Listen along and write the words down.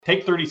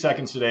Take 30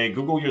 seconds today,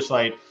 Google your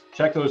site,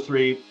 check those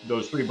three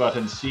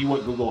buttons, see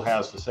what Google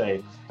has to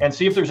say, and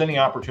see if there's any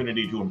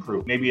opportunity to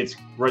improve. Maybe it's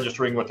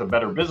registering with a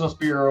Better Business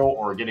Bureau,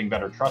 or getting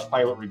better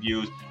Trustpilot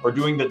reviews, or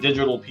doing the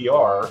digital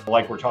PR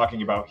like we're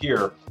talking about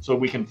here, so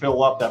we can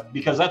fill up that,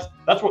 because that's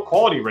what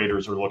quality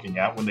raters are looking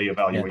at when they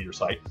evaluate your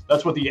site.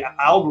 That's what the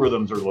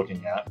algorithms are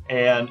looking at,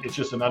 and it's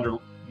just an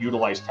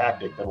underutilized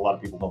tactic that a lot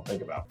of people don't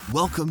think about.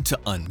 Welcome to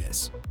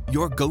Unmiss,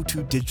 your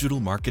go-to digital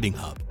marketing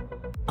hub.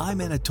 I'm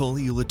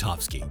Anatoly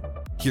Ulatovsky,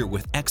 here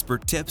with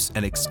expert tips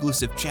and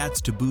exclusive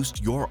chats to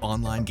boost your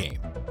online game.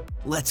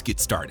 Let's get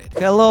started.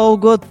 Hello,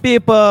 good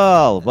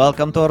people!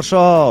 Welcome to our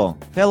show.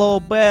 Hello,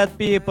 bad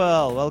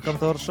people! Welcome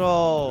to our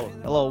show.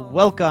 Hello,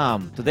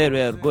 welcome. Today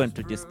we are going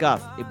to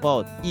discuss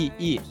about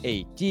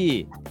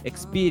EEAT,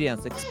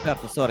 Experience, Expert,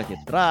 Authority,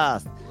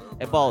 Trust,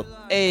 about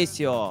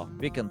SEO.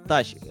 We can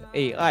touch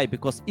AI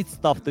because it's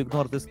tough to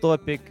ignore this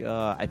topic.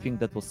 I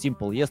think that was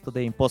simple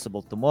yesterday,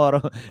 impossible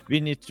tomorrow. We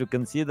need to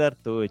consider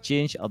to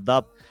change,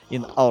 adapt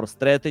in our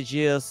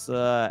strategies.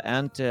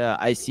 And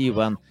I see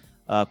when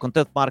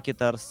content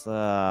marketers,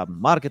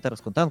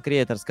 content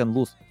creators can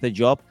lose the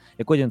job.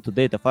 According to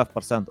data,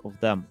 5% of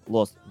them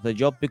lost the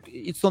job.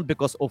 It's not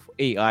because of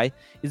AI.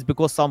 It's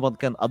because someone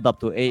can adapt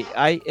to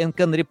AI and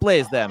can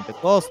replace them,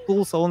 because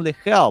tools only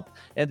help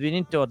and we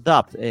need to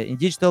adapt. In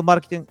digital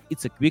marketing,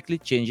 it's a quickly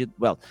changing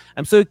world.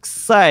 I'm so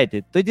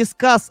excited to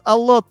discuss a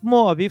lot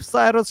more with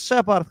Cyrus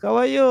Shepard. How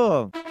are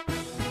you?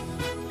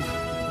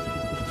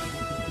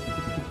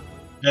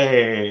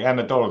 Hey,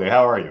 Anatoly,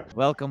 how are you?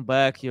 Welcome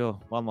back, you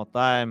one more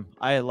time.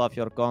 I love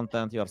your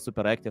content. You are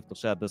super active to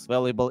share these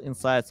valuable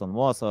insights on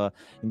WhatsApp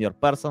in your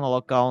personal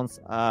accounts.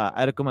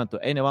 I recommend to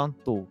anyone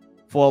to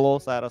follow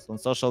Cyrus on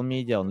social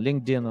media, on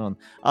LinkedIn, on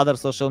other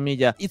social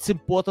media. It's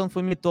important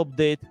for me to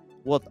update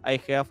what I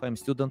have. I'm a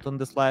student on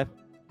this life.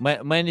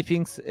 Many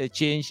things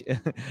change,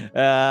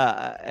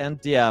 and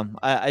yeah,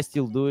 I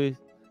still do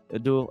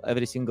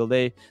every single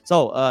day.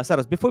 So,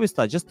 Cyrus, before we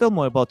start, just tell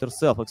more about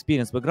yourself,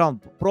 experience, background.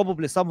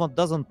 Probably someone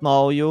doesn't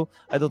know you.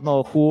 I don't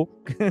know who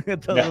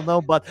doesn't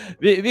know, but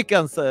we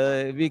can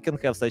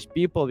have such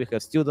people. We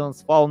have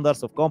students,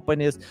 founders of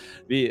companies.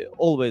 We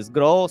always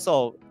grow.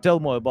 So, tell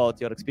more about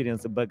your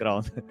experience and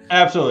background.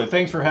 Absolutely.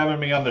 Thanks for having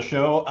me on the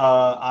show.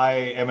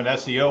 I am an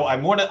SEO.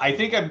 I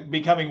think I'm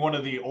becoming one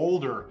of the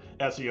older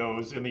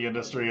SEOs in the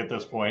industry at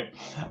this point,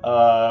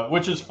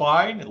 which is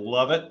fine.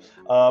 Love it.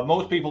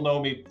 Most people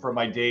know me from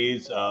my days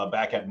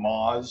back at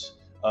Moz,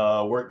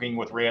 working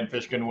with Rand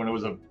Fishkin when it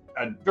was a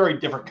very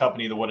different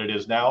company than what it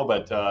is now,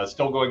 but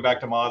still going back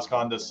to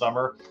MozCon this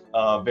summer.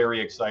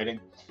 Very exciting.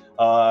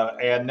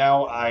 And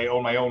now I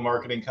own my own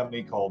marketing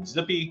company called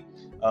Zippy.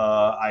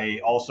 I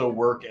also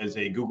work as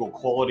a Google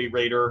quality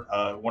rater,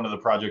 one of the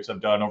projects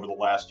I've done over the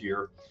last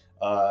year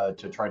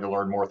to try to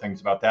learn more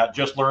things about that.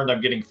 Just learned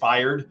I'm getting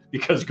fired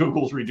because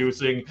Google's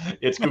reducing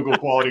its Google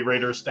quality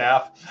rater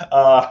staff,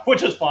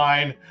 which is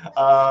fine.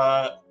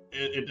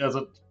 It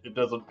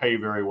doesn't pay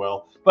very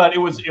well, but it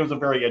was a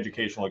very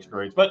educational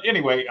experience. But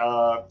anyway,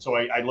 so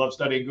I love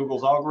studying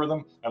Google's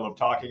algorithm. I love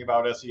talking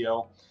about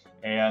SEO.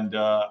 And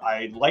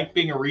I like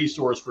being a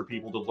resource for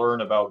people to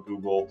learn about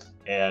Google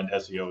and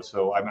SEO.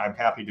 So I'm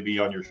happy to be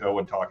on your show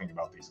and talking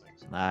about these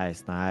things.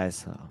 Nice.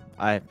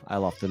 I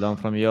love to learn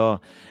from you.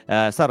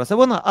 Cyrus, I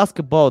want to ask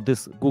about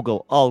this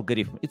Google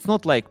algorithm. It's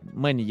not like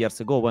many years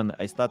ago when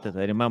I started.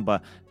 I remember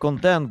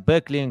content,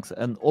 backlinks,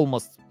 and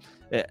almost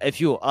a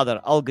few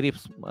other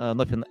algorithms,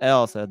 nothing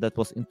else. That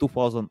was in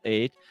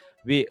 2008.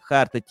 We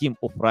hired a team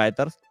of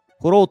writers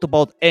who wrote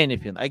about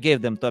anything. I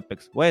gave them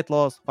topics: weight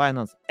loss,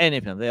 finance,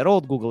 anything. They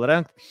wrote, Google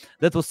ranked.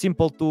 That was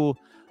simple to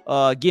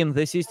game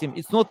the system.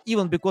 It's not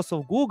even because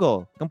of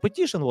Google.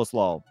 Competition was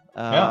low.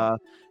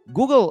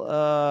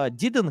 Google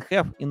didn't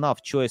have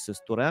enough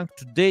choices to rank.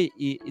 Today,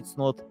 it's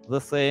not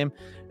the same.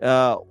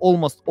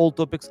 Almost all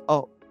topics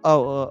are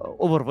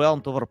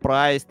overwhelmed,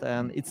 overpriced,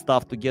 and it's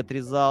tough to get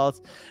results.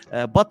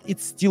 But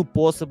it's still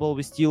possible.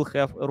 We still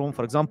have room.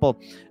 For example,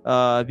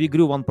 we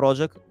grew one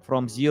project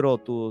from 0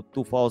 to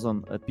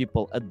 2,000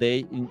 people a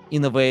day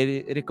in a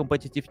very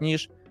competitive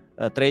niche.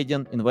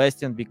 Trading,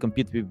 investing, we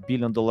compete with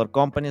billion-dollar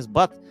companies,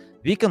 but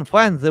we can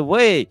find the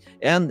way.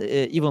 And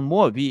even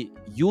more, we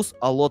use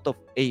a lot of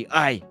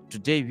AI.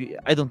 Today,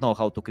 I don't know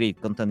how to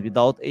create content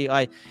without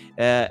AI.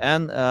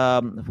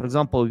 For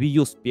example, we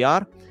use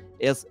PR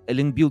as a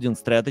link building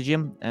strategy,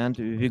 and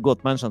we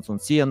got mentions on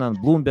CNN,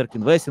 Bloomberg,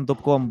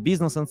 Investing.com,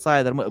 Business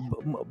Insider,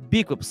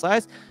 big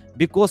websites,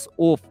 because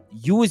of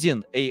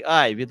using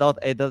AI. Without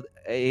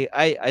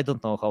AI, I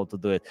don't know how to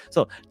do it.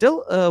 So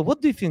tell,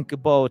 what do you think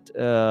about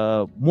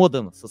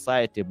modern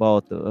society,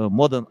 about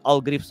modern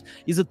algorithms?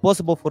 Is it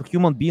possible for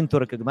human being to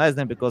recognize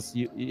them? Because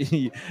you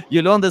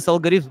learn these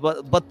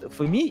algorithms, but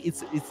for me,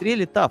 it's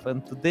really tough.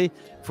 And today,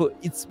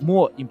 it's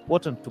more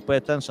important to pay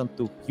attention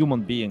to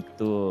human being,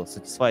 to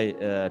satisfy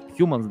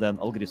humans than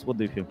algorithms. What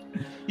do you think?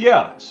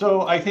 Yeah,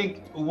 so I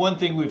think one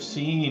thing we've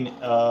seen,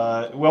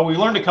 we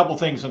learned a couple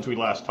things since we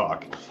last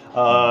talked.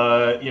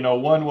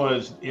 One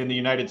was in the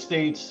United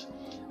States,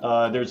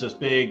 There's this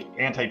big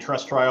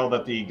antitrust trial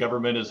that the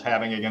government is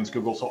having against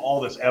Google. So all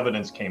this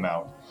evidence came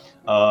out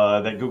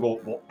that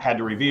Google had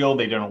to reveal.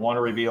 They didn't want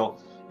to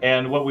reveal.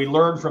 And what we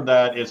learned from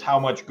that is how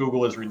much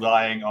Google is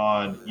relying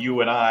on you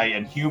and I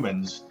and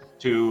humans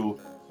to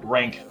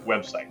rank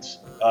websites.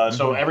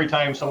 So every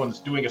time someone's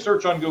doing a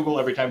search on Google,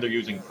 every time they're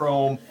using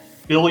Chrome,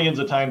 billions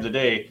of times a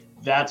day,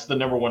 that's the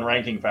number one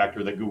ranking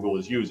factor that Google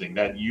is using,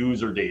 that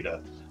user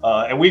data.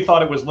 And we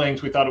thought it was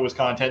links, we thought it was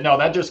content. No,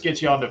 that just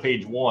gets you onto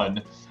page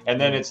one.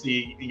 And then it's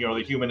the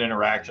human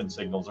interaction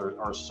signals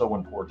are so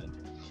important.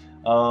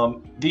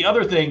 The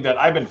other thing that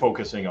I've been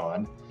focusing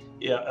on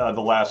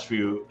the last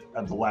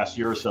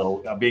year or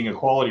so, being a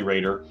quality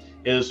rater,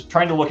 is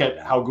trying to look at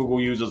how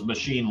Google uses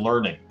machine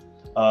learning.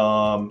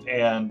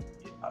 And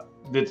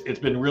it's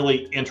been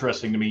really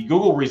interesting to me.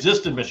 Google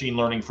resisted machine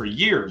learning for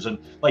years. And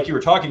like you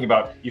were talking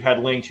about, you had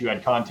links, you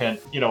had content,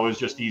 it was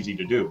just easy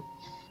to do.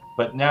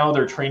 But now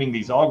they're training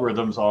these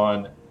algorithms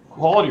on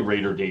quality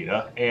rater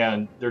data,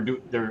 and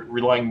they're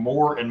relying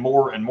more and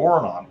more and more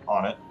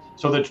on it.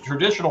 So the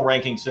traditional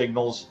ranking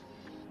signals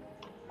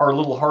are a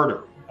little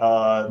harder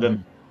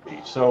than.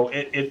 So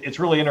it's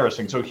really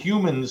interesting. So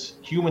humans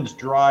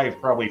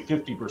drive probably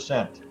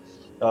 50%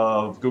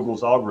 of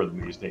Google's algorithm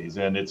these days,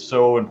 and it's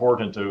so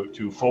important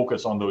to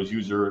focus on those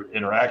user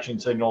interaction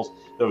signals,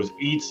 those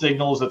EAT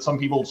signals that some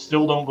people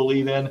still don't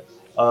believe in,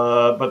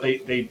 but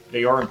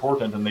they are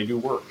important and they do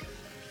work.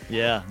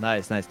 Yeah,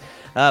 nice.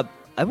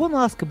 I want to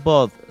ask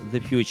about the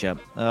future.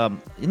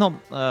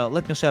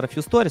 Let me share a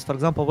few stories. For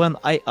example, when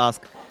I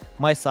ask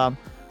my son,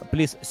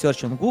 please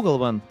search on Google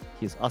when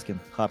he's asking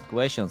hard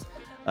questions,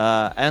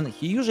 and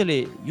he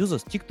usually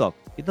uses TikTok.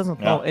 He doesn't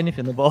know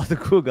anything about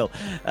Google.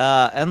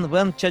 And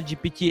when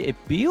ChatGPT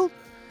appeared,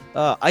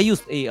 I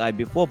used AI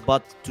before,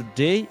 but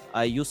today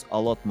I use a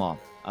lot more.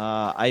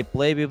 I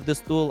play with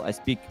this tool. I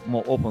speak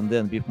more often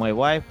than with my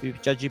wife.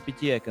 With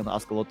ChatGPT, I can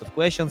ask a lot of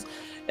questions.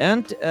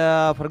 And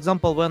for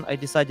example, when I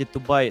decided to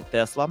buy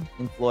Tesla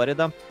in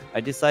Florida, I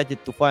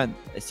decided to find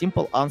a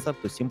simple answer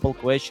to a simple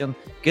question.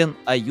 Can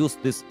I use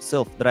this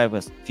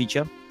self-drivers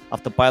feature,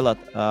 autopilot,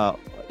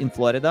 in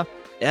Florida?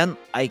 And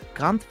I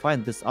can't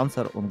find this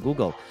answer on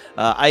Google.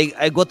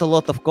 I got a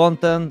lot of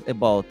content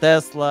about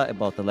Tesla,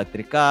 about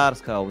electric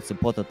cars, how it's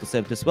important to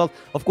save this world.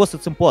 Of course,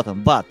 it's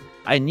important, but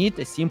I need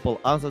a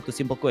simple answer to a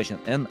simple question.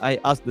 And I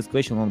asked this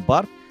question on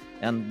Bard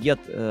and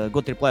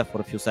got reply for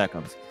a few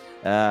seconds.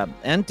 I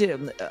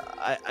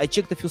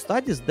checked a few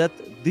studies that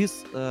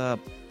these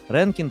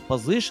ranking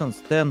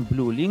positions, 10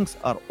 blue links,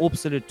 are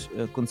obsolete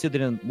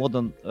considering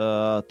modern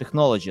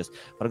technologies.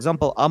 For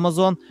example,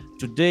 Amazon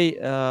today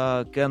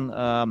can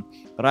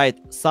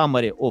write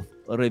summary of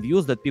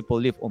reviews that people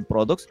leave on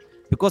products,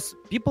 because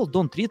people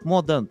don't read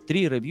more than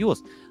 3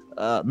 reviews.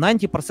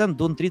 90%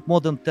 don't read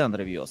more than 10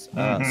 reviews.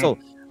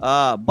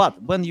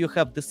 But when you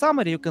have the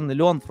summary, you can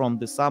learn from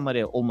the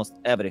summary almost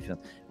everything.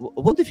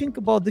 What do you think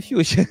about the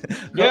future?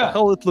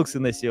 How it looks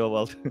in the SEO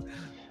world?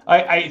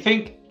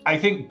 I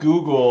think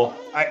Google,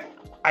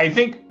 I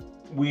think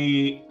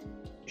we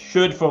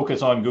should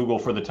focus on Google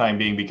for the time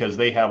being, because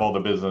they have all the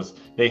business.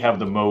 They have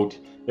the moat.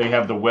 They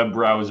have the web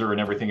browser and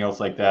everything else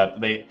like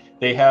that.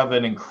 They have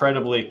an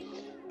incredibly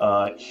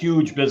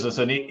huge business.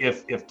 And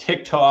if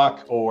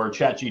TikTok or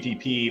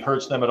ChatGPT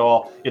hurts them at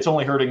all, it's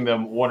only hurting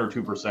them 1 or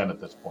 2% at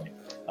this point.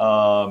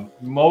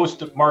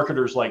 Most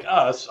marketers like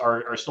us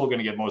are still going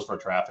to get most of our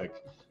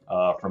traffic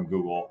from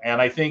Google. And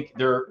I think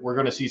we're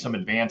going to see some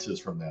advances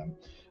from them.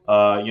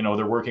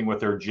 They're working with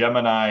their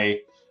Gemini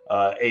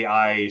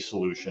AI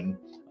solution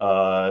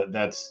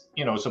that's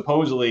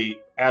supposedly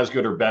as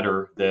good or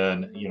better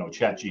than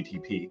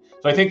ChatGPT.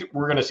 So I think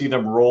we're going to see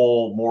them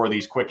roll more of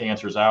these quick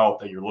answers out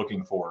that you're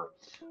looking for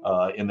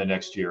in the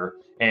next year.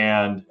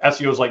 And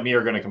SEOs like me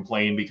are going to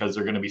complain because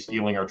they're going to be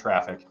stealing our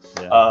traffic.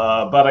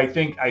 But I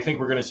think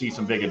we're going to see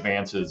some big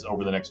advances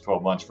over the next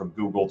 12 months from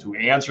Google to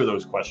answer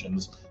those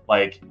questions,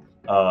 like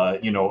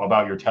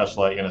about your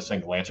Tesla in a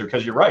single answer.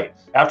 Because you're right.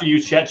 After you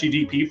use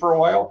ChatGPT for a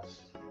while,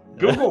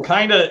 Google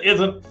kind of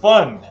isn't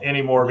fun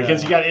anymore,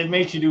 because it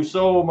makes you do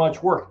so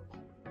much work.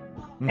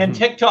 And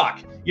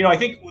TikTok, I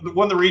think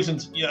one of the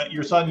reasons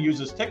your son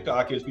uses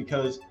TikTok is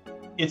because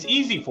it's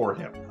easy for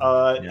him.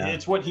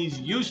 It's what he's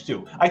used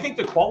to. I think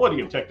the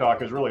quality of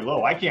TikTok is really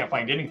low. I can't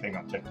find anything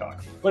on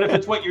TikTok. But if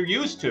it's what you're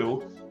used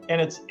to,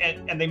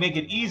 and they make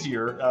it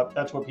easier,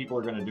 that's what people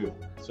are going to do.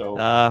 So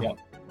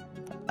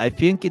I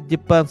think it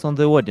depends on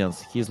the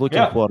audience. He's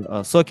looking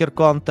for soccer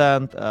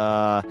content,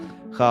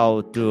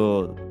 how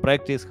to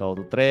practice, how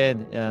to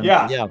train.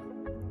 And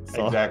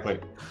so, exactly.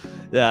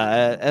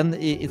 And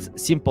it's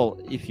simple.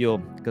 If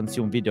you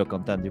consume video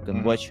content, you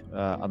can watch,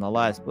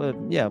 analyze. But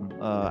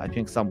I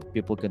think some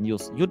people can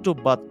use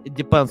YouTube, but it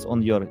depends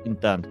on your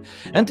intent.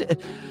 And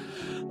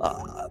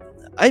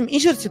I'm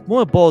interested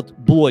more about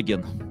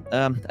blogging.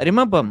 I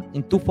remember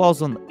in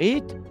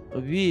 2008,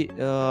 we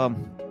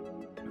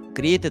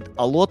created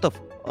a lot of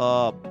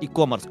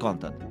e-commerce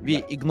content.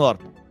 We ignored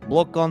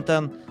blog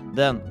content.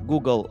 Then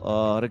Google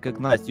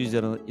recognized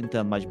user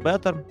intent much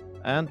better.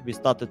 and we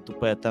started to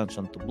pay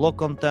attention to blog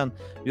content.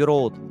 We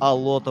wrote a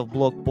lot of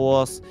blog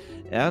posts.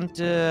 And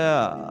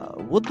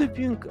what do you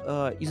think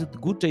is it a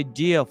good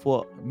idea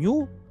for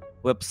new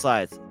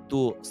websites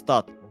to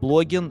start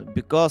blogging?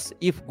 Because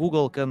if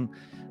Google can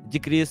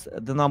decrease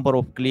the number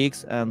of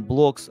clicks and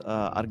blogs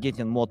are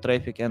getting more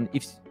traffic, and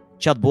if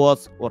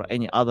chatbots or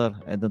any other,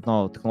 I don't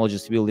know,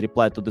 technologies will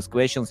reply to these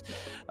questions,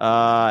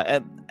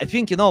 and I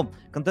think,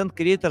 content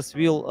creators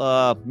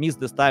will miss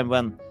this time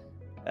when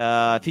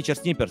feature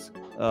snippers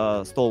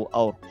stole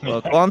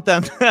our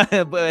content.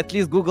 But at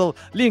least Google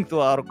linked to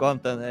our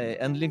content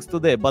and links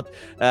today, but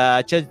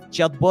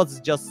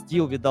chatbots just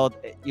steal without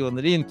even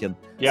linking.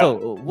 Yeah.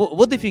 So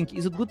what do you think?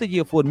 Is it a good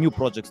idea for new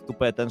projects to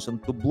pay attention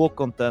to blog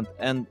content?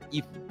 And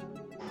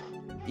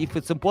if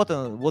it's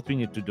important, what we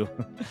need to do?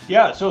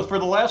 Yeah, so for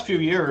the last few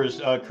years,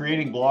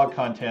 creating blog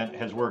content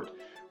has worked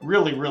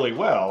really, really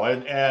well.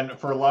 And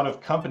for a lot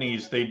of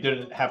companies, they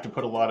didn't have to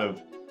put a lot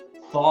of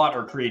thought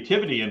or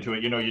creativity into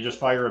it. You just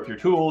fire up your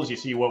tools, you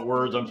see what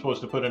words I'm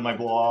supposed to put in my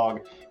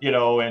blog,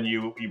 and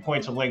you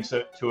point some links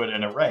to it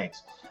and it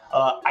ranks.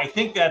 I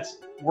think that's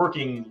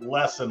working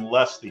less and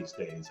less these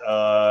days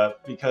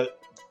because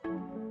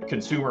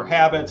consumer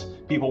habits,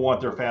 people want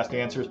their fast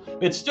answers.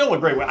 It's still a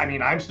great way. I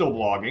mean, I'm still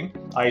blogging.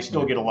 I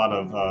still get a lot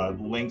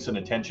of links and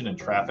attention and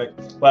traffic,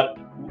 but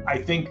I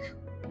think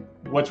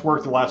what's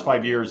worked the last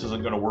 5 years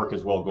isn't going to work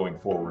as well going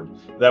forward.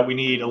 That we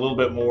need a little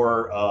bit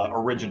more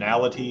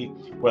originality,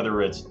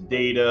 whether it's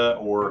data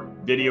or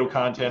video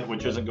content,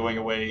 which isn't going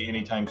away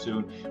anytime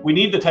soon. We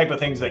need the type of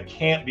things that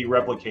can't be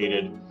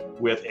replicated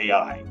with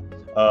AI.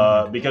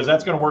 Because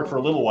that's going to work for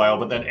a little while,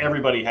 but then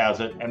everybody has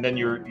it, and then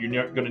you're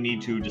going to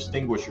need to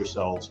distinguish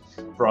yourselves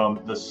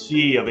from the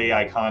sea of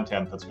AI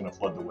content that's going to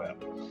flood the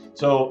web.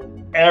 So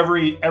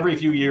every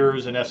few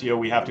years in SEO,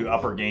 we have to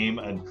up our game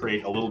and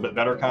create a little bit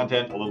better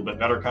content, a little bit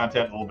better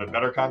content, a little bit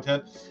better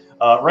content.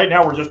 Right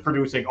now, we're just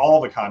producing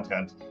all the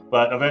content,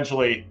 but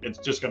eventually, it's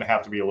just going to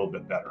have to be a little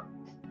bit better.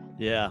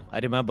 Yeah, I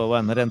remember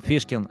when Ren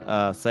Fishkin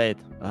said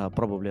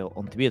probably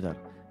on Twitter,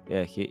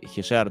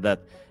 he shared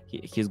that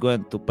he's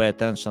going to pay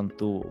attention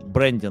to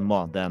branding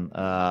more than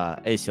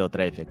SEO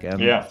traffic, and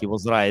he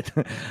was right.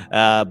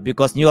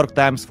 Because New York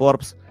Times,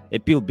 Forbes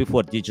appealed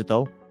before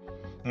digital.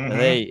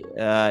 They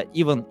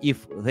even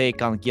if they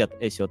can't get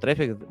SEO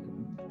traffic,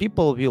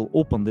 people will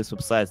open these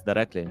websites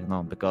directly,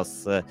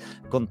 because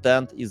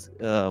content is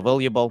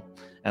valuable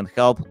and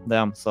help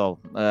them. So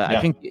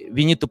I think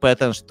we need to pay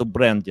attention to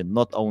branding,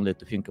 not only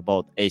to think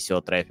about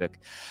SEO traffic.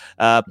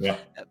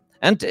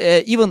 And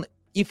even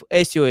if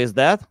SEO is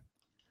that,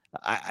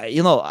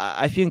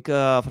 I think,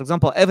 for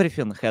example,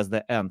 everything has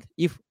the end.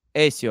 If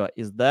SEO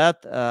is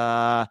that,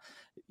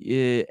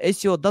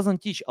 SEO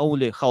doesn't teach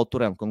only how to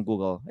rank on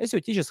Google.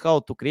 SEO teaches how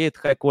to create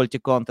high quality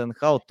content,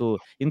 how to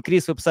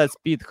increase website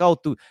speed, how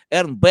to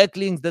earn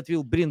backlinks that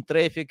will bring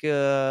traffic,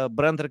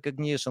 brand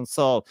recognition.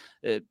 So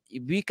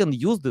we can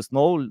use this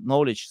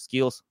knowledge,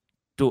 skills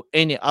to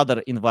any other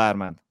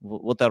environment,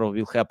 whatever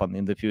will happen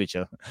in the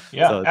future.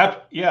 Yeah,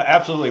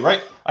 absolutely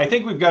right. I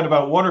think we've got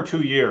about 1 or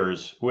 2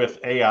 years with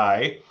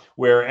AI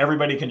where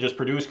everybody can just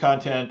produce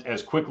content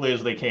as quickly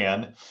as they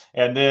can,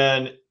 and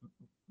then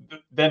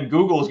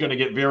Google is going to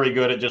get very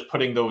good at just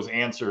putting those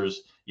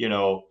answers, in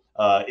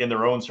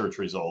their own search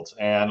results.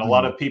 And a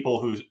lot of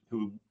people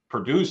who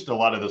produced a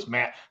lot of this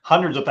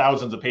hundreds of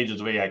thousands of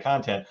pages of AI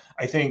content,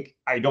 I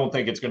don't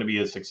think it's going to be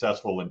as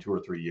successful in 2 or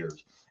 3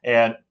 years.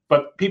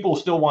 But people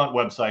still want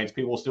websites,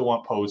 people still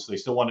want posts, they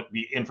still want to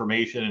be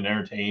information and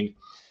entertained.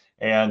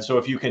 And so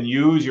if you can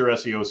use your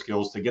SEO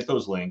skills to get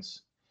those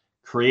links,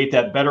 create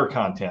that better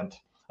content,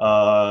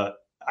 I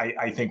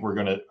think we're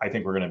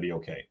gonna be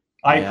okay.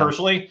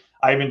 Personally,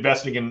 I'm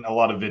investing in a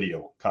lot of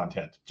video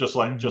content, just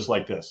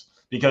like this,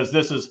 because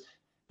this is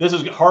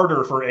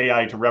harder for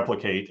AI to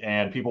replicate,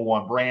 and people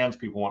want brands,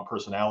 people want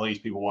personalities,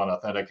 people want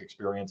authentic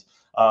experience.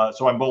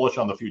 So I'm bullish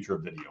on the future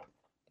of video.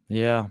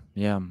 Yeah,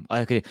 I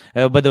agree.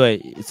 By the way,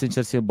 it's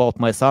interesting about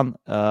my son.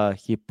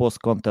 He posts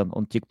content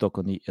on TikTok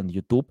and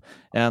YouTube,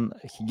 and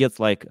he gets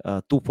like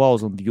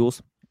 2,000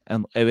 views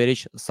on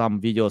average. Some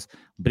videos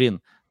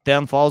bring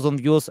 10,000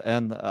 views,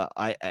 and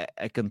I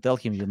can tell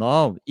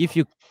him, if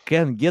you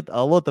can get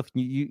a lot of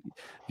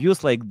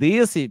views like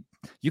this,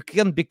 you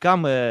can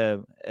become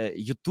a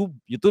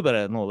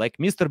YouTuber, like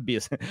Mr.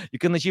 Beast. You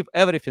can achieve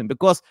everything,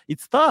 because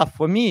it's tough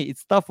for me.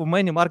 It's tough for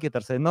many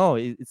marketers. I know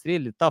it's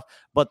really tough,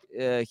 but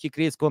he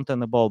creates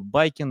content about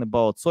biking,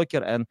 about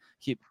soccer, and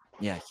he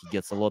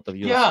gets a lot of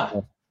views.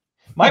 Yeah.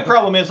 My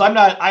problem is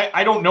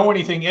I don't know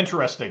anything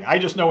interesting. I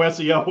just know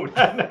SEO.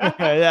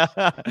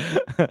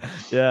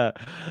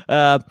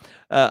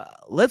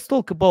 Let's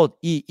talk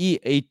about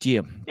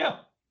EEAT.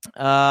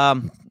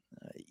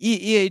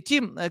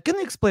 EEAT, can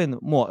you explain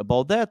more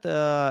about that,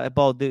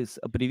 about this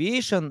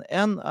abbreviation?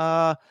 And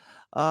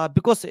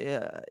because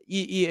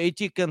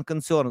EEAT can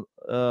concern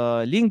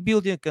link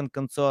building, can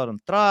concern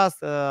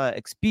trust,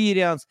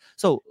 experience.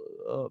 So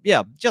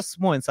just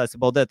more insights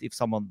about that if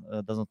someone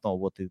doesn't know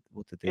what it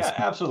is. Yeah,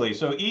 absolutely.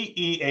 So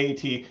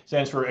EEAT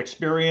stands for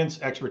experience,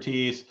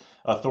 expertise,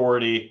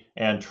 authority,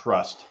 and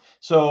trust.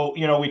 So,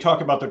 we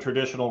talk about the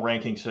traditional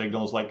ranking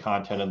signals like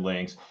content and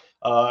links.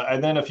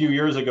 And then a few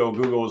years ago,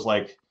 Google was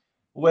like,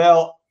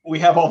 well, we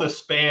have all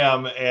this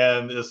spam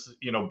and this,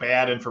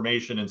 bad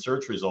information in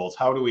search results.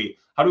 How do we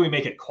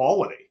make it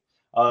quality?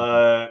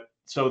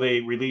 So they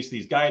released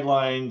these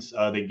guidelines.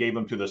 They gave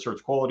them to the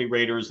search quality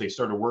raters. They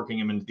started working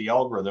them into the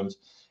algorithms.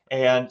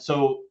 And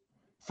so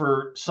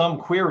for some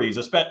queries,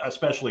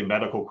 especially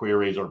medical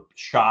queries or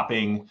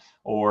shopping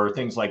or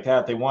things like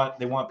that, they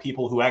want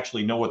people who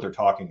actually know what they're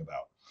talking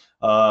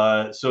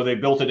about. So they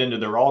built it into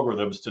their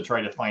algorithms to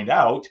try to find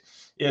out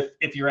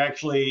if you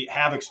actually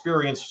have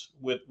experience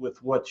with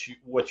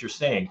what you're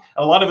saying.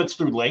 A lot of it's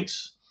through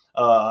links.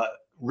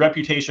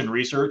 Reputation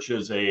research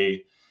is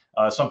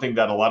something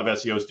that a lot of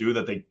SEOs do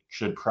that they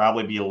should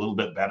probably be a little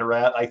bit better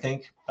at, I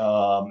think.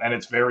 And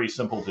it's very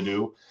simple to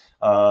do.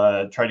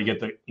 Try to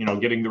get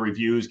getting the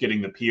reviews,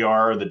 getting the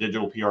PR, the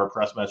digital PR,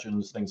 press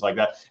mentions, things like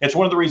that. It's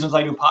one of the reasons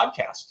I do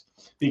podcasts,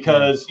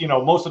 because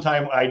most of the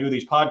time I do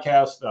these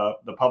podcasts,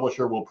 the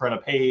publisher will print a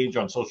page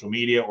on social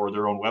media or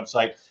their own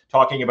website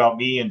talking about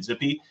me and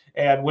Zippy.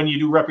 And when you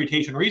do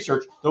reputation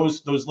research,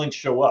 those links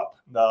show up.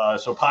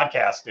 So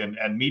podcast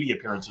and media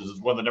appearances is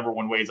one of the number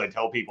one ways I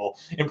tell people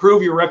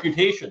improve your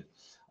reputation.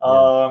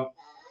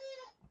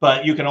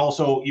 But you can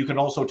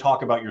also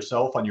talk about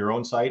yourself on your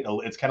own site.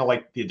 It's kind of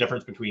like the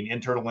difference between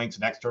internal links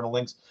and external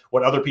links.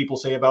 What other people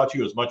say about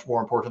you is much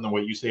more important than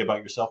what you say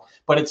about yourself,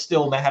 but it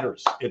still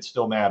matters. It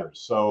still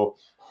matters. So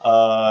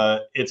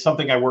it's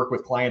something I work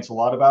with clients a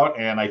lot about,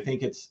 and I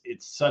think it's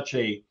such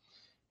a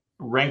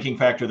ranking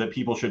factor that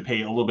people should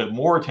pay a little bit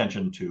more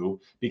attention to,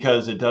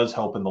 because it does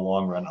help in the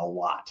long run a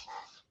lot.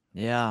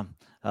 Yeah.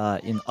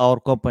 In our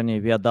company,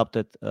 we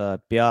adopted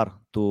PR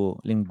to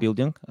link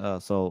building.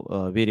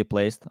 So we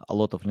replaced a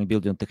lot of link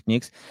building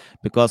techniques,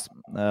 because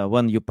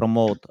when you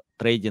promote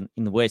trading,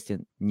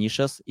 investing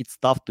niches, it's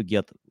tough to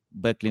get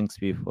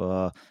backlinks with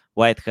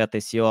white hat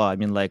SEO. I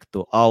mean, like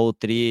to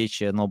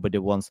outreach, nobody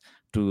wants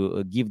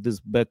to give these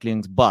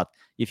backlinks. But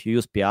if you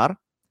use PR,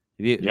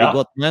 we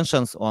got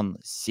mentions on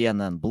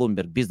CNN,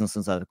 Bloomberg, Business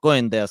Insider,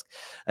 CoinDesk,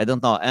 I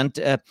don't know. And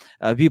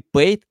we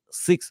paid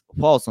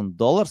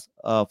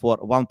 $6,000 for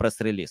one press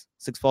release.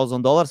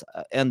 $6,000,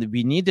 and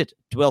we needed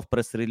 12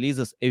 press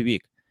releases a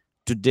week.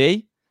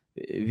 Today,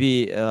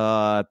 we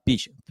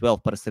pitch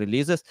 12 press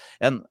releases,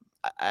 and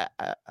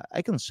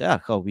I can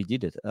share how we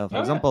did it. For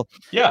example,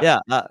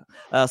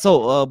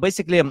 so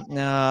basically,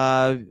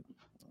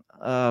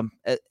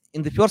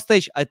 in the first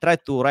stage, I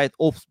tried to write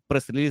all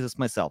press releases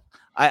myself.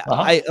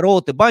 I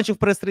wrote a bunch of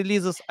press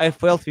releases. I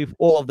failed with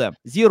all of them.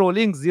 Zero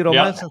links, zero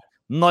mentions,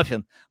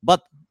 nothing.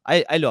 But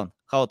I learned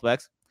how it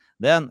works.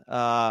 Then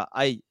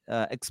I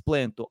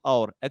explained to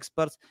our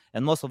experts,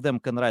 and most of them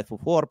can write for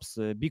Forbes,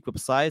 big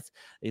websites,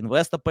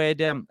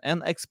 Investopedia,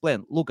 and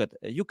explain, look at,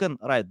 you can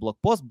write blog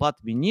posts, but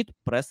we need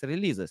press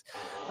releases.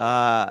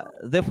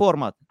 The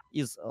format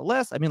is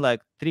less, I mean,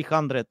 like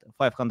 300,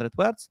 500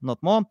 words,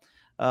 not more.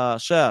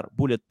 Share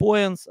bullet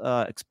points,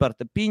 expert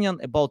opinion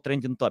about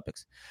trending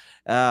topics.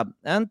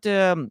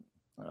 And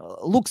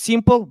looks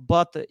simple,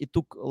 but it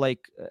took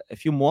like a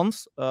few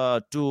months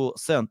to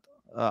send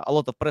a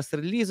lot of press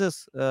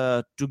releases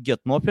to get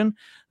nothing.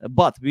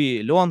 But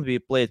we learned, we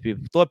played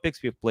with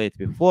topics, we played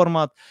with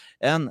format,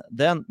 and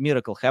then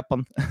miracle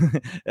happened.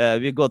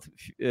 We got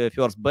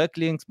first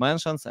backlinks,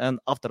 mentions, and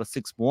after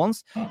 6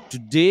 months,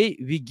 today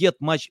we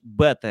get much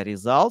better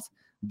results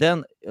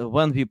than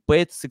when we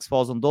paid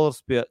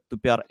 $6,000 to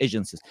PR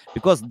agencies,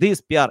 because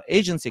this PR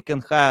agency can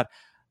hire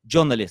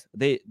journalists.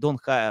 They don't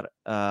hire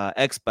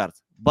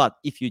experts. But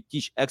if you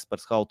teach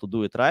experts how to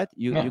do it right,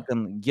 you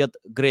can get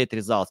great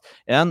results.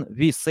 And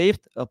we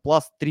saved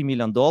plus $3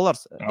 million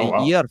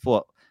a year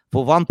for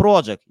one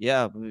project.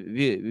 Yeah,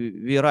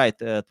 we write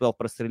 12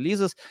 press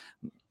releases,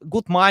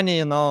 good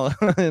money,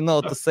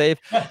 to save.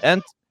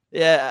 And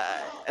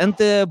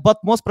but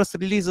most press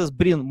releases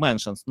bring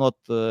mentions, not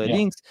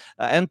links,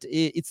 and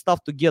it's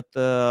tough to get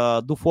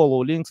do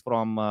follow links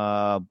from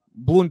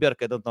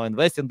Bloomberg, I don't know,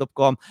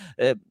 investing.com.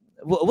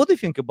 What do you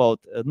think about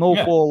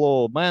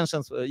follow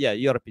mentions?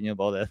 Your opinion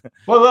about that.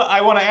 Well, I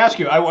want to ask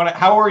you,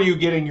 how are you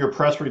getting your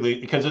press release?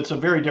 Because it's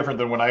very different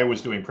than when I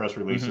was doing press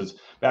releases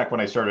back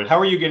when I started. How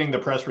are you getting the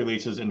press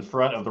releases in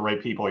front of the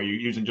right people? Are you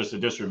using just a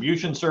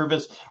distribution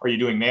service? Are you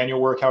doing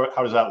manual work? How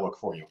does that look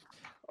for you?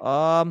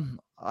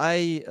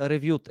 I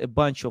reviewed a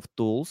bunch of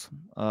tools,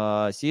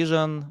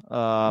 Cision,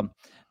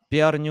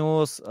 PR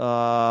News,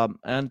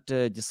 and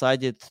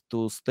decided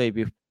to stay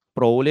with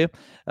Prowly.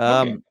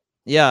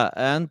 Yeah,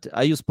 and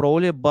I use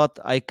Prowly, but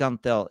I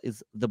can't tell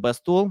it's the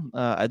best tool.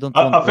 I don't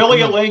want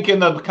affiliate link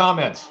in the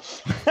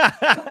comments.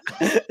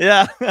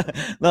 Yeah,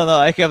 no,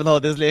 I have no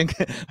this link.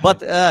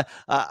 But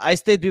I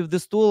stayed with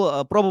this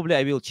tool. Probably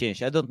I will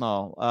change. I don't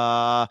know.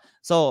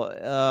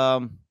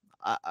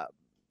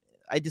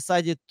 I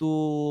decided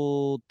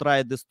to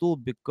try this tool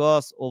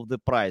because of the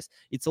price.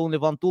 It's only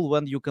one tool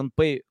when you can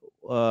pay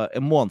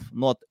a month,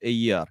 not a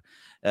year.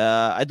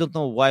 I don't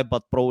know why,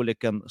 but Prowly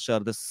can share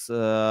this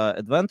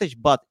advantage.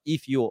 But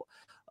if you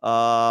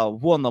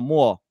want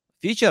more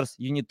features,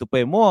 you need to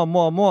pay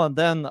more. And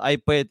then I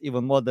paid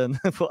even more than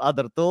for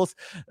other tools.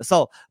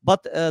 So,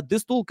 but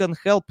this tool can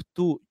help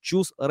to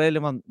choose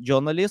relevant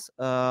journalists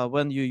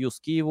when you use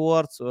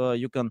keywords.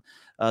 You can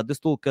this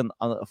tool can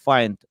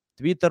find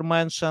Twitter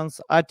mentions,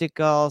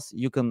 articles.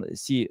 You can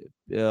see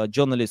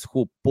journalists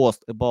who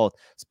post about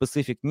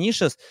specific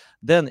niches.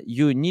 Then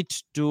you need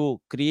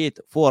to create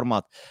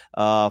format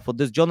for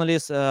this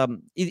journalist.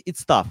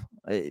 It's tough.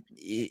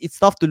 It's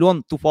tough to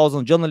learn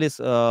 2,000 journalists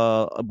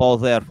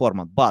about their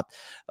format. But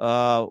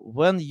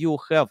when you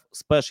have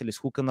specialists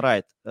who can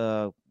write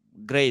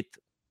great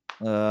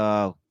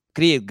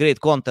create great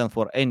content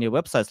for any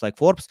websites like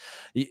Forbes,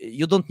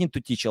 you don't need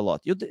to teach a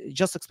lot. You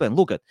just explain.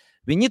 Look at,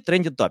 we need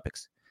trending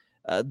topics.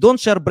 Don't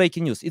share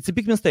breaking news. It's a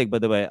big mistake, by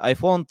the way. I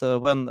found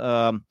when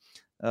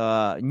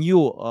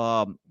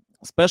new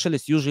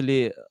specialists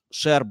usually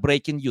share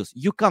breaking news.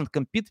 You can't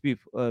compete with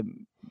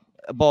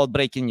about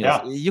breaking news.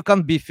 Yeah. You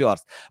can't be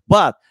first,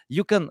 but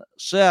you can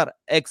share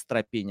extra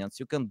opinions.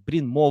 You can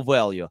bring more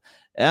value.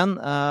 And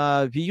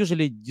we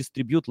usually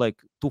distribute like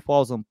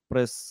 2,000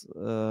 press,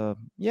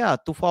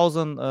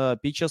 2,000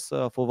 pitches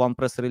for one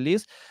press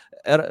release.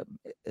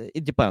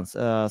 It depends.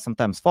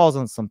 Sometimes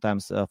 1,000,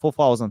 sometimes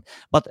 4,000.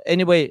 But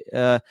anyway,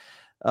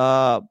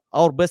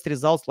 our best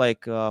results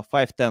like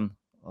 5-10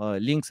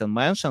 links and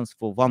mentions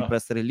for one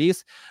press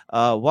release.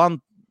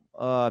 One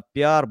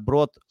PR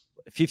brought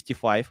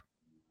 55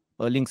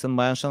 links and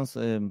mentions.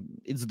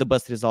 It's the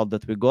best result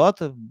that we got.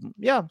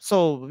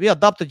 So we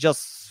adapted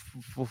just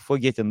for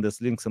getting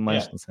this links and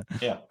mentions.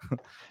 Yeah.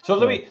 So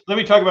let me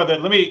talk about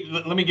that. Let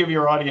me give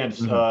your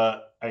audience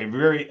a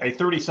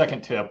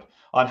 30-second tip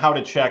on how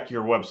to check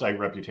your website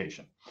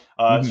reputation.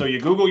 So you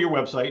Google your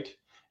website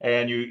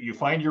and you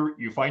find your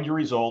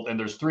result, and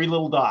there's 3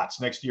 little dots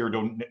next to your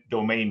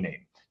domain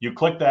name. You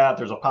click that,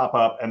 there's a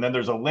pop-up, and then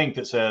there's a link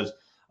that says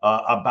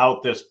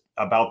about this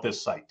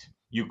site.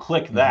 You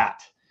click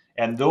that.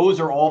 And those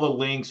are all the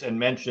links and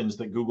mentions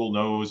that Google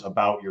knows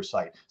about your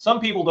site. Some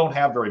people don't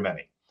have very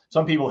many.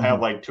 Some people have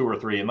like 2 or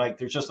 3, and like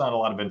there's just not a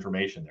lot of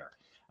information there.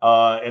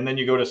 And then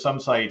you go to some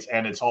sites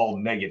and it's all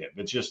negative.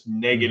 It's just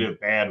negative,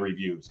 bad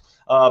reviews.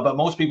 But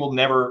most people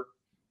never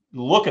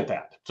look at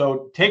that.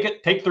 So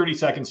take 30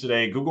 seconds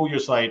today, Google your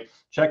site,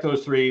 check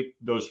those three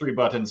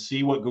buttons,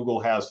 see what Google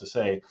has to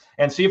say,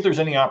 and see if there's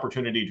any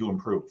opportunity to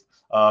improve.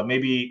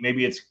 Maybe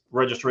it's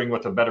registering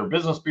with a Better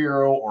Business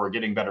Bureau, or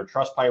getting better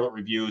Trustpilot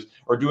reviews,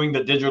 or doing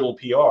the digital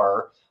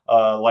PR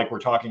like we're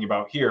talking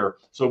about here,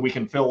 so we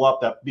can fill up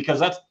that,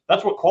 because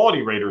that's what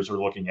quality raters are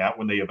looking at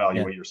when they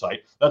evaluate your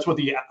site. That's what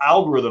the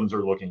algorithms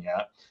are looking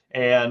at,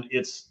 and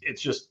it's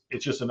just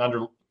an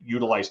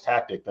underutilized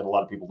tactic that a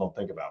lot of people don't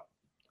think about.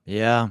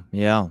 Yeah,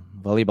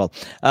 valuable.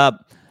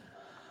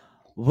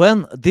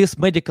 When this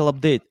medical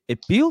update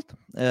appealed,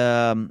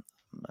 I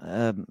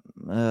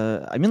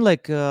mean,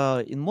 like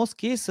in most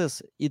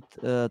cases, it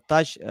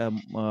touch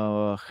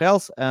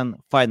health and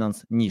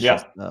finance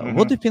niches.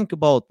 What do you think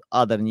about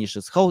other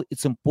niches? How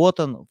it's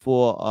important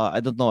for I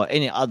don't know,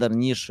 any other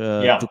niche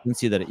to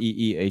consider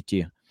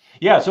EEAT?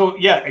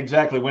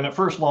 Exactly. When it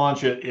first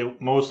launched, it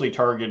mostly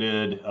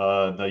targeted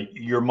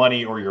your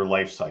money or your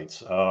life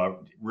sites,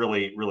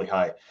 really, really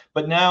high.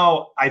 But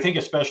now, I think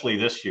especially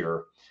this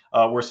year,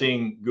 we're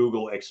seeing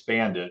Google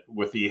expand it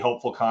with the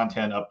helpful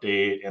content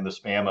update and the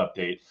spam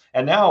update.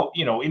 And now,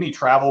 any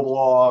travel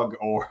blog,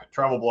 or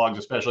travel blogs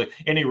especially,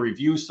 any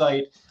review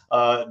site,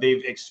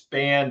 they've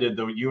expanded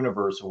the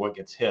universe of what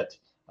gets hit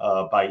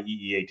by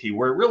EEAT,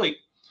 where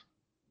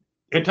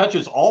it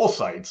touches all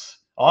sites.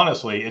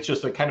 Honestly, it's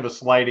just a kind of a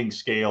sliding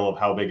scale of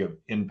how big of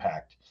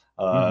impact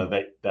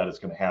that it's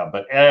going to have.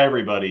 But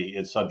everybody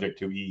is subject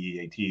to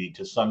EEAT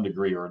to some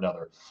degree or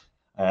another.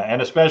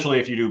 And especially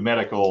if you do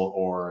medical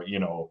or,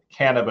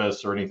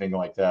 cannabis or anything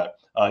like that,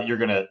 you're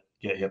going to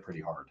get hit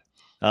pretty hard.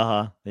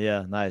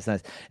 Yeah, nice.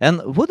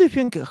 And what do you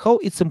think, how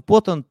it's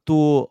important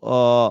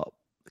to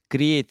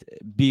create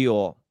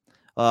bio?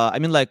 I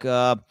mean, like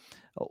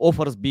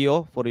offers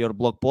bio for your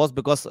blog post,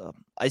 because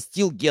I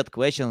still get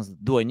questions.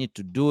 Do I need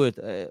to do it?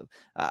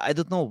 I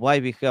don't know why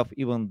we have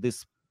even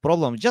this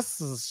problem.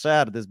 Just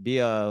share this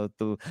bio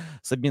to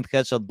submit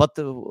headshot. But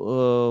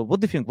what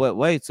do you think?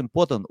 Why it's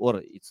important,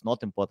 or it's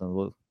not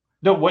important?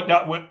 No,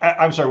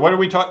 I'm sorry. What are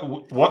we talking?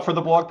 What for the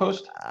blog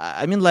post?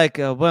 I mean, like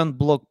when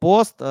blog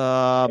post,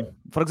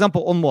 for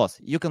example, on Moz,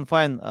 you can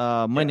find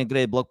many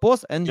great blog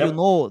posts, and you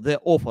know the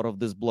author of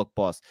this blog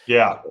post.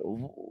 Yeah.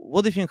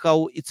 What do you think?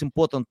 How it's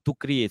important to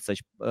create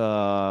such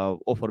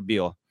author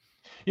bio?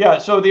 Yeah,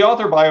 so the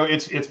author bio,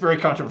 it's very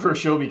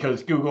controversial,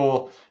 because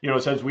Google,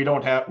 says we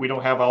don't have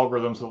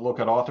algorithms that look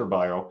at author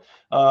bio.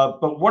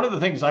 But one of the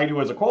things I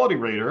do as a quality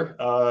rater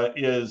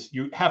is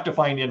you have to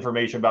find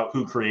information about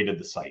who created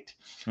the site,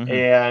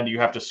 and you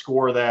have to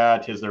score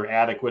that. Is there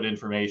adequate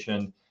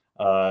information?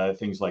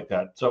 Things like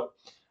that. So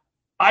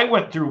I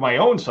went through my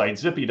own site,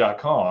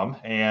 zippy.com,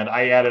 and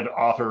I added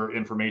author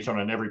information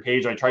on every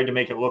page. I tried to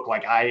make it look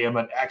like I am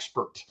an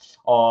expert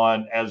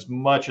on as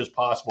much as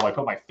possible. I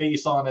put my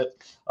face on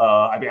it.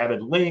 I've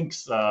added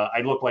links.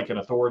 I look like an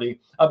authority,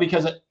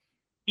 because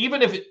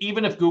even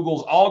if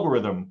Google's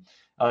algorithm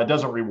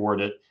doesn't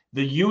reward it,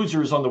 the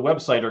users on the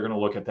website are going to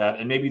look at that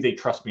and maybe they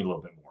trust me a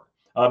little bit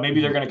more.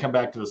 Maybe they're going to come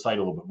back to the site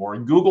a little bit more,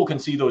 and Google can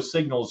see those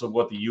signals of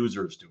what the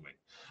user is doing.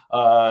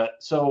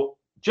 So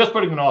just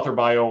putting an author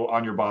bio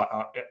on your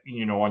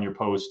on your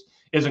post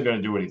isn't going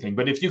to do anything.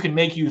 But if you can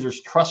make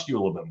users trust you a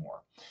little bit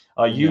more,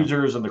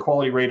 users and the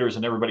quality raters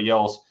and everybody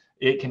else,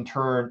 it can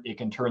turn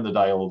the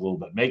dial a little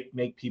bit.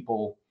 Make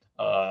people.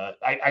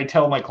 I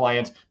tell my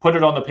clients, put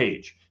it on the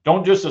page.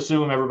 Don't just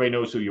assume everybody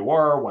knows who you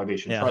are, why they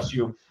should trust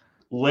you.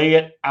 Lay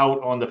it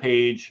out on the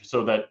page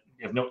so that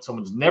if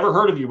someone's never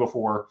heard of you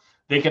before,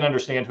 they can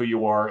understand who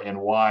you are and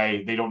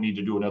why they don't need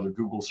to do another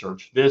Google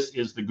search. This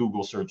is the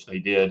Google search they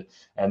did,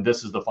 and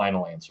this is the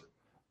final answer.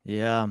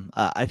 Yeah,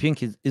 I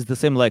think it's the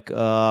same like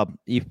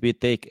if we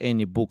take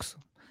any books.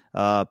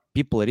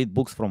 People read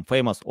books from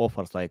famous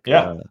authors like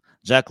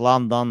Jack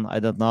London, I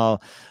don't know,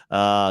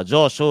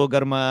 Joe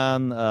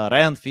Sugarman,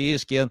 Rand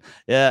Fishkin.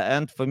 Yeah,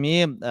 and for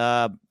me,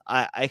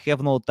 I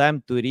have no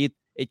time to read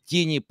a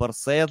teeny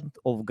percent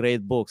of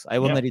great books. I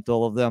want to read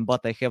all of them,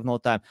 but I have no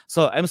time.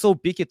 So I'm so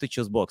picky to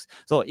choose books.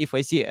 So if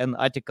I see an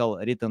article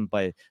written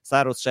by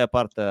Cyrus,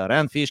 Shepard,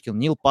 Rand Fishkin,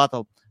 Neil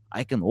Patel,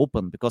 I can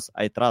open because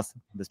I trust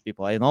these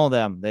people. I know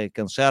them. They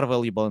can share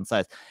valuable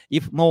insights.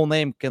 If no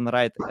name can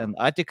write an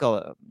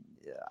article,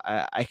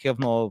 I have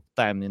no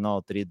time,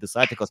 to read these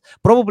articles.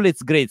 Probably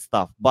it's great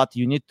stuff, but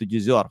you need to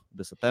deserve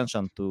this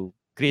attention to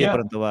create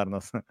brand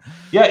awareness.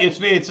 Yeah,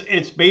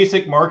 it's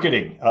basic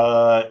marketing.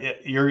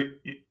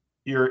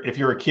 If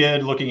you're a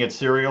kid looking at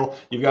cereal,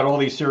 you've got all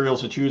these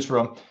cereals to choose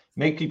from.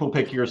 Make people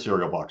pick your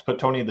cereal box. Put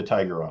Tony the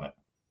Tiger on it.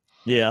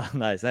 Yeah,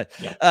 nice.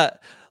 Yeah.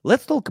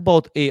 Let's talk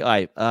about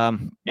AI.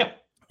 Can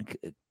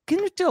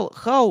you tell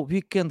how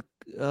we can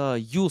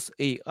use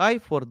AI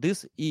for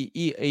this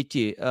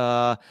EAT?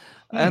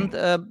 And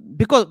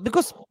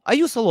because I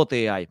use a lot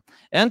AI,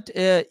 and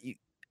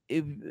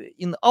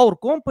in our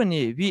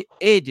company we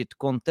edit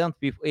content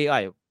with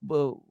AI.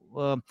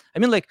 I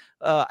mean,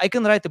 I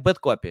can write a bad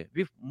copy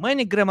with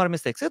many grammar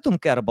mistakes. I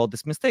don't care about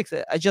these mistakes.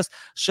 I just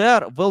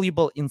share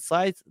valuable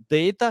insights,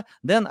 data.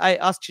 Then I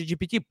ask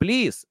ChatGPT,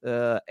 please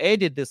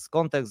edit this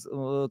context,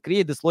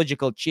 create this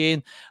logical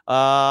chain.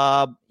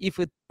 If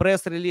it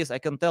press release, I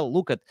can tell,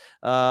 look at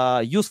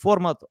use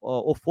format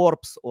of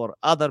Forbes or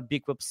other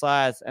big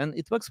websites, and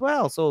it works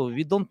well. So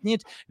we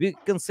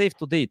can save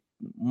today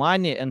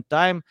money and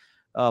time.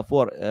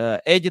 For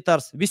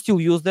editors, we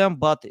still use them,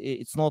 but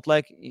it's not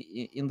like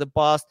in the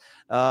past.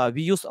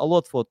 We use a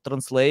lot for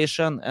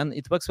translation, and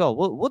it works well.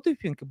 What do you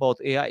think about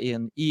AI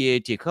and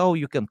EAT? How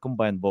you can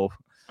combine both?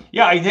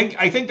 Yeah, I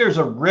think there's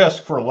a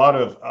risk for a lot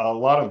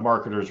of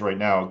marketers right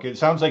now. It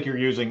sounds like you're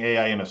using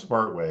AI in a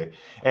smart way,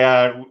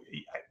 and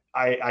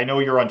I know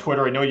you're on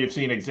Twitter. I know you've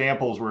seen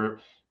examples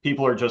where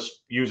people are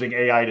just using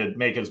AI to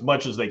make as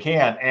much as they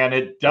can, and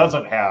it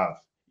doesn't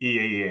have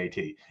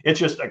EAT. It's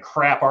just a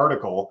crap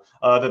article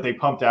that they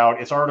pumped out.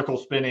 It's article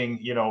spinning,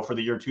 for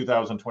the year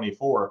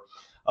 2024.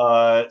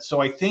 So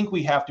I think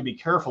we have to be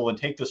careful and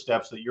take the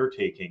steps that you're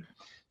taking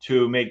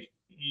to make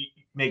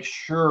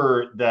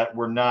sure that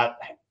we're not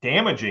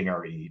damaging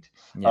our EAT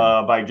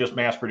by just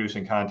mass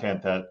producing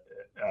content that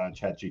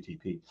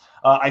ChatGPT.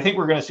 I think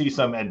we're going to see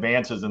some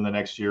advances in the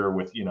next year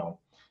with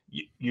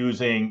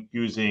using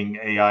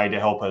AI to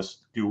help us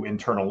do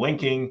internal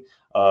linking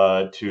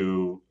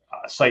to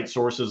cite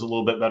sources a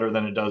little bit better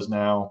than it does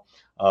now,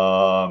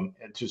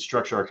 to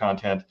structure our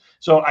content.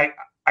 So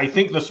I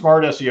think the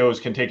smart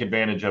SEOs can take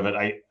advantage of it.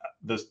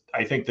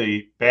 I think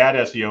the bad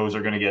SEOs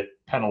are going to get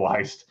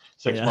penalized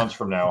 6 months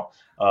from now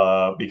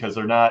because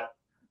they're not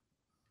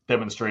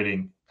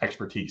demonstrating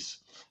expertise.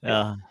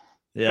 And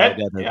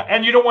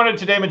you don't want it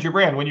to damage your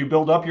brand when you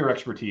build up your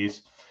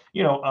expertise.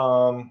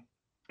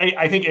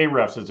 I think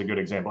Ahrefs is a good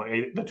example.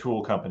 The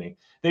tool company,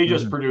 they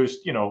just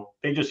produced,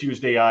 they just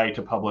used AI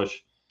to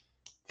publish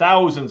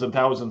thousands and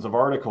thousands of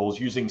articles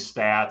using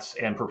stats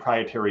and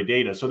proprietary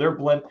data. So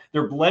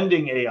they're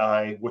blending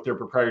AI with their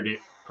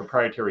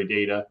proprietary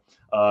data.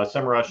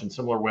 SEMrush and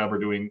SimilarWeb are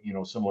doing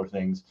similar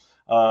things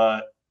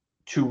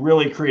to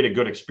really create a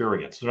good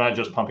experience. They're not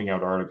just pumping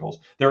out articles.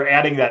 They're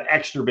adding that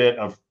extra bit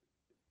of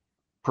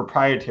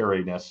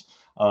proprietariness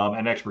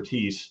and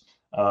expertise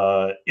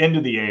into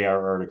the AI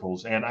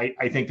articles, and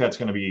I think that's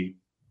going to be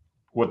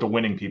what the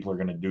winning people are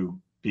going to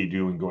be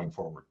doing going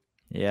forward.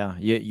 Yeah,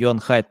 you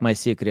don't hide my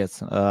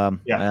secrets.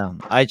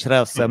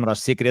 Ahrefs,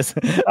 SEMrush secrets,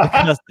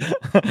 because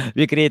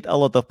we create a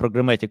lot of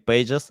programmatic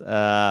pages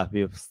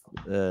with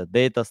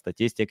data,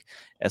 statistic,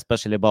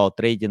 especially about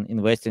trading,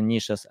 investing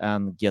niches,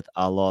 and get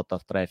a lot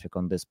of traffic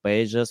on these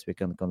pages. We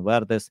can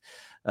convert this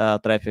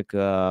traffic,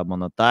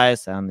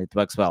 monetize, and it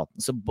works well.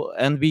 So,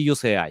 and we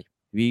use AI.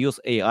 We use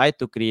AI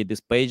to create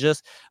these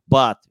pages,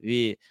 but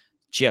we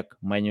check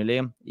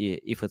manually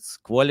if it's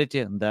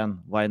quality, then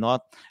why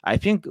not? I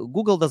think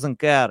Google doesn't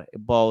care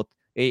about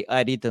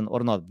AI written or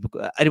not.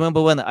 I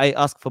remember when I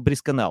asked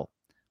Fabrice Canel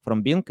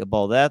from Bing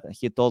about that,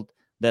 he told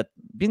that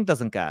Bing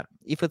doesn't care.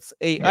 If it's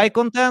AI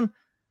content,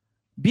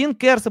 Bing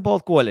cares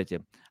about quality.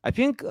 I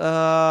think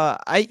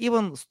I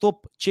even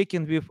stopped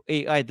checking with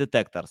AI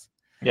detectors.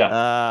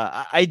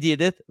 Yeah. I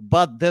did it,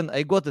 but then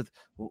I got it.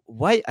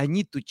 Why I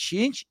need to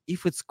change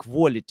if it's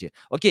quality?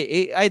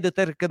 Okay, AI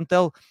detector can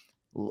tell,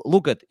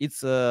 look at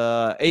it's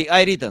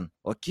AI written.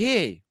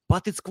 Okay,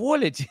 but it's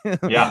quality.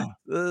 Yeah.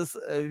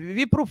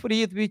 We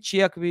proofread, we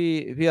check,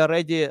 we are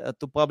ready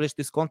to publish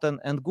this content,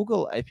 and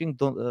Google, I think,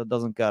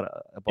 doesn't care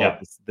about Yeah.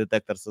 these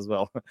detectors as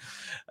well.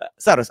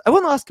 Cyrus, I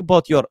want to ask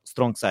about your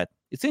strong side.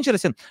 It's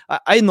interesting.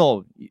 I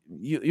know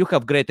you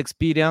have great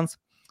experience,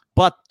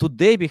 but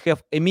today we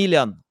have a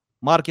million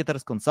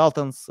marketers,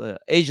 consultants,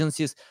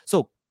 agencies.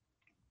 So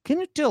can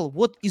you tell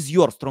what is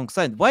your strong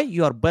side? Why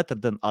you are better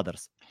than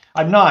others?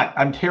 I'm not.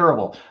 I'm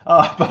terrible.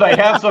 But I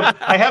have some.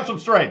 I have some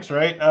strengths,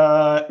 right?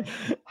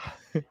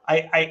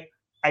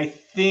 I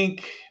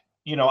think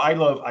I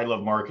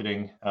love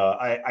marketing.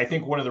 I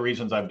think one of the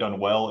reasons I've done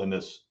well in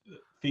this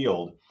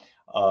field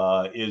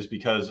is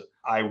because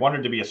I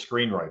wanted to be a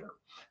screenwriter.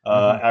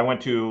 Mhm. I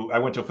went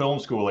to film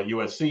school at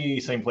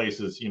USC, same place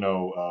as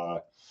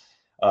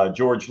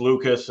George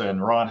Lucas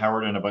and Ron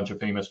Howard and a bunch of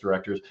famous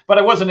directors, but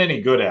I wasn't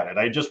any good at it.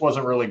 I just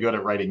wasn't really good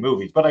at writing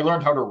movies, but I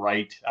learned how to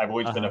write. I've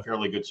always been a Uh-huh.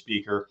 fairly good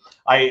speaker.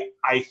 I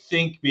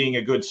think being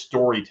a good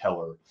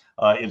storyteller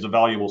is a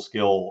valuable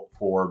skill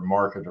for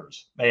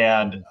marketers,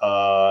 and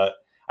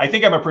I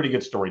think I'm a pretty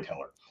good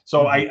storyteller.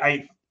 So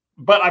Mhm.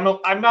 but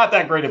I'm not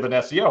that great of an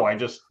SEO. I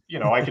just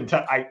I can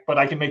tell but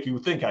I can make you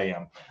think I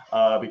am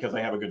because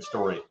I have a good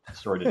story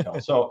to tell.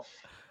 So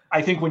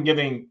I think when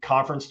giving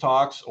conference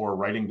talks or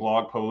writing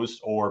blog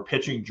posts or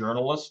pitching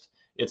journalists,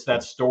 it's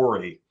that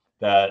story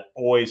that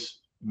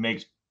always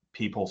makes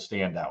people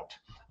stand out.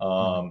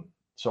 Mhm.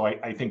 So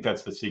I think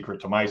that's the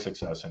secret to my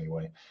success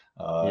anyway.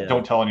 Yeah.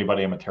 Don't tell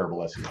anybody I'm a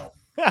terrible SEO.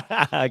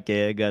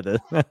 Okay, I got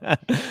it.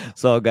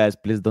 So, guys,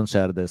 please don't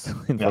share this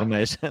Yeah.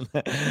 information.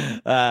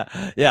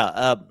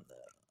 Yeah,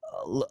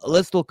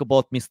 let's talk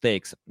about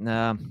mistakes.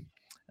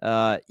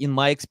 In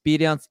my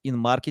experience in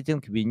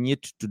marketing, we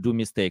need to do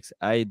mistakes.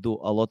 I do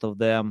a lot of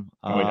them.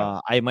 Oh yeah.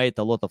 I made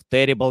a lot of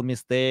terrible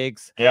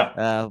mistakes.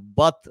 Yeah.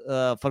 But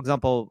for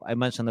example, I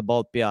mentioned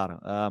about PR.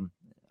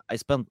 I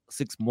spent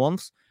 6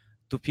 months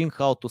to think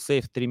how to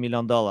save $3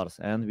 million,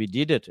 and we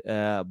did it.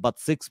 But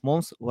 6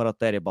 months were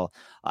terrible.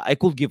 I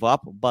could give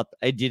up, but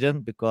I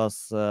didn't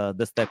because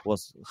the stack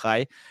was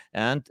high,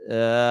 and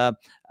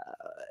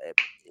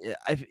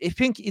I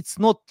think it's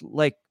not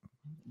like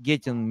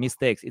getting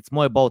mistakes. It's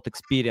more about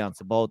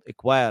experience, about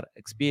acquire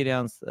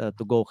experience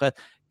to go ahead.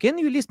 Can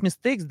you list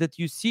mistakes that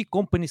you see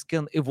companies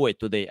can avoid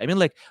today? I mean,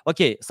 like,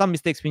 okay, some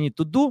mistakes we need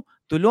to do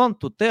to learn,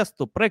 to test,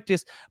 to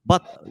practice,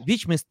 but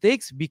which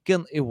mistakes we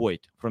can avoid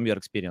from your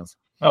experience?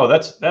 Oh,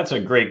 that's a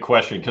great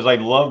question because I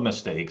love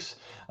mistakes.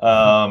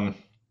 Um,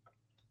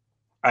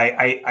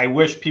 I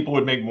wish people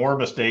would make more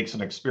mistakes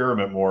and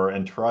experiment more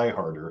and try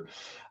harder.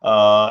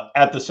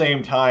 At the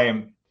same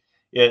time,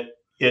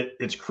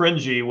 it's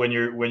cringy when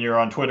you're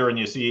on Twitter and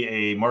you see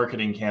a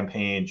marketing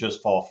campaign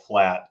just fall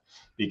flat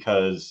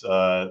because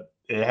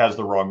it has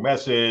the wrong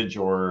message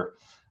or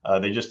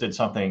they just did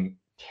something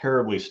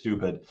terribly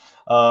stupid.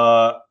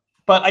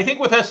 But I think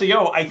with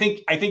SEO, I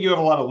think you have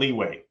a lot of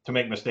leeway to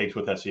make mistakes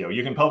with SEO.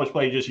 You can publish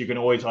pages, you can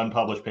always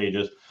unpublish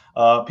pages.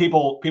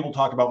 People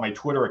talk about my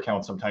Twitter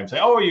account sometimes, say,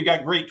 "Oh, you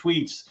got great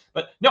tweets,"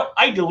 but no,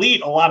 I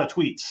delete a lot of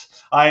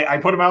tweets. I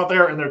put them out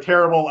there and they're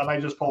terrible, and I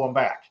just pull them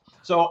back.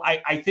 So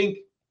I think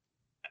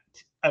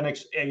an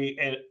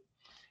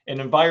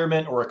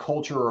environment or a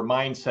culture or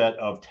mindset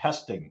of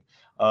testing.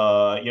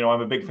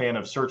 I'm a big fan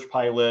of Search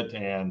Pilot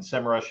and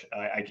SEMrush.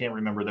 I can't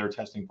remember their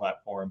testing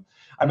platform.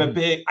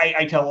 Mhm,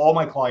 I tell all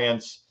my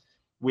clients,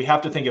 we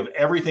have to think of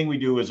everything we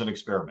do as an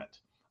experiment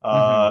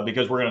mhm,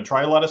 because we're going to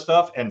try a lot of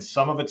stuff and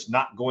some of it's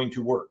not going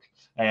to work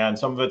and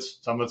some of it's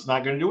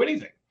not going to do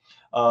anything.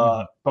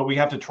 mhm, But we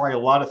have to try a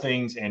lot of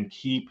things and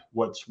keep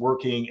what's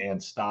working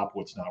and stop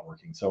what's not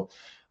working. So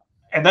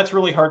and that's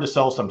really hard to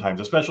sell sometimes,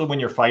 especially when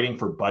you're fighting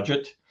for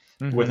budget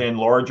mhm. within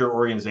larger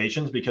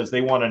organizations because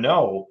they want to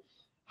know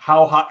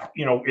how high,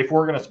 if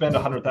we're going to spend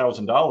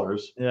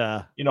 $100,000,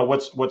 Yeah.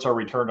 what's our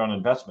return on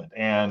investment?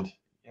 And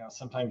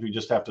sometimes we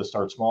just have to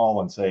start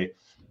small and say,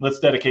 let's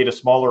dedicate a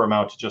smaller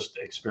amount to just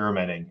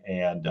experimenting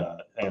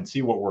and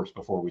see what works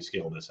before we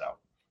scale this out.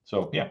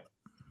 So yeah.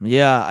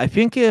 Yeah, I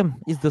think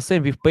it's the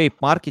same with paid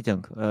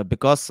marketing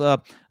because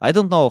I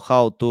don't know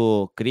how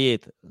to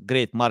create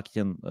great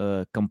marketing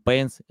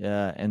campaigns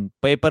and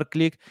pay per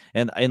click,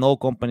 and I know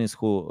companies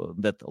who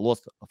that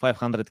lost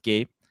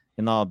 500K,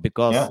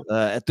 because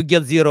Yeah. to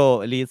get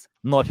zero leads,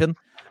 nothing,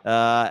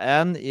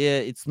 and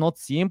it's not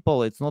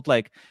simple. It's not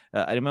like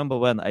I remember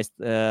when I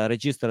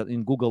registered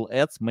in Google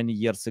Ads many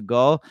years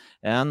ago,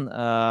 and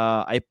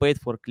I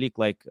paid for click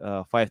like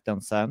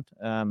 5-10 cent.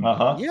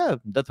 Uh-huh. Yeah,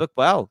 that worked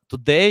well.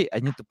 Today I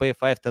need to pay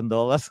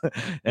 $5-10,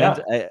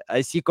 and Yeah.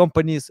 I see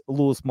companies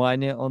lose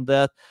money on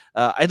that.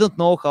 I don't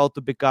know how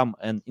to become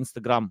an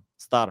Instagram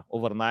star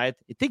overnight.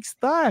 It takes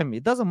time.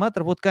 It doesn't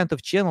matter what kind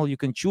of channel you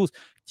can choose.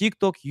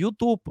 TikTok,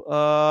 YouTube,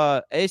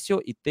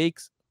 SEO. It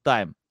takes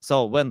time.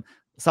 So when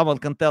someone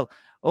can tell,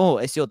 "Oh,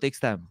 SEO takes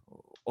time,"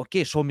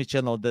 okay, show me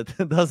channel that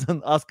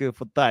doesn't ask you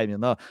for time.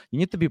 You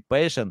need to be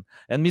patient.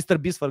 And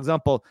Mr. Beast, for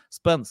example,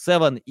 spent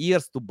 7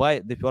 years to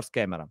buy the first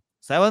camera.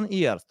 7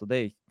 years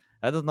today.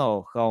 I don't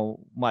know how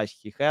much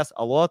he has,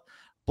 a lot,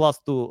 plus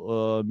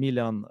 200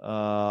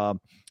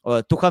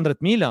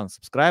 million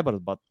subscribers.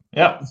 But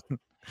yeah.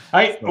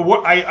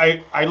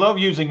 I love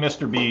using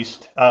Mr.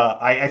 Beast.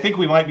 I think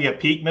we might be at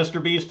peak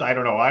Mr. Beast. I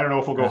don't know. I don't know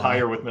if we'll go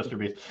higher with Mr.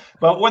 Beast.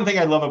 But one thing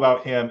I love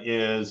about him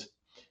is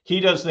he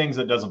does things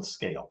that doesn't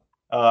scale.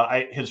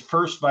 His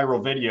first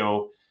viral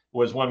video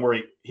was one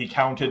where he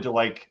counted to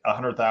like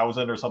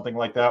 100,000 or something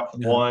like that.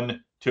 Yeah.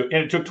 1, 2, and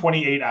it took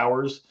 28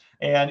 hours.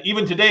 And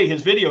even today,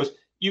 his videos,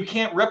 you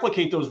can't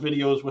replicate those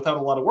videos without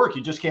a lot of work.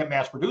 You just can't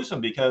mass produce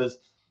them because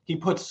he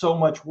puts so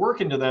much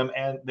work into them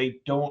and they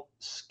don't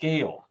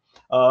scale.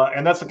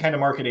 And that's the kind of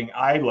marketing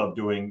I love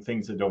doing,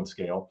 things that don't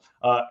scale.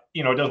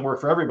 It doesn't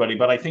work for everybody,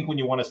 but I think when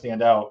you want to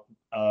stand out,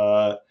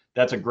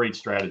 that's a great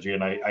strategy.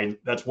 And I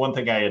that's one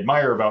thing I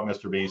admire about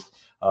Mr. Beast.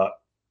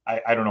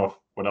 I don't know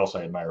what else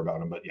I admire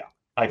about him, but yeah,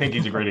 I think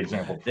he's a great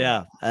example.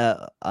 Yeah,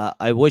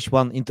 I watched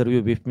one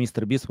interview with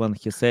Mr. Beast when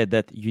he said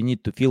that you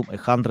need to film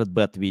 100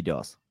 bad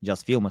videos.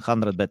 Just film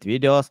 100 bad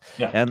videos.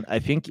 Yeah. And I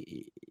think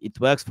it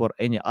works for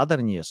any other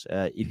niche.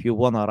 If you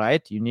want to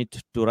write, you need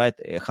to write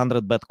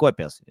 100 bad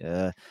copies.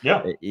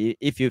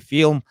 If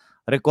you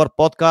record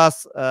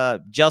podcasts,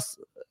 just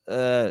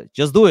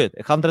do it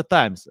 100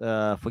 times.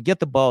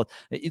 Forget about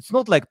it's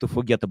not like to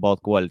forget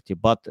about quality,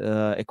 but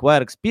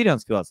acquire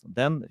experience first,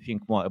 then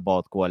think more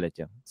about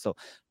quality. So,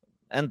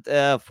 and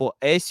for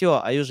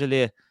SEO, I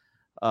usually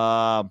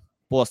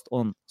post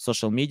on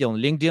social media, on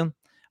LinkedIn.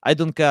 I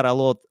don't care a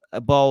lot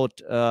about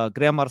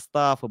grammar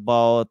stuff,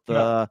 about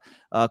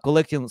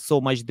collecting so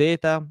much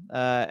data,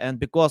 and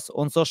because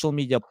on social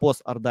media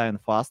posts are dying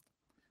fast.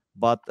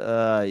 But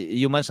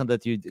you mentioned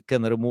that you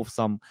can remove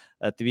some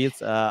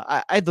tweets.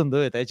 I don't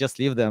do it. I just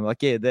leave them.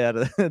 Okay,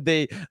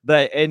 they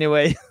die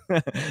anyway.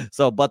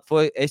 So, but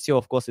for SEO,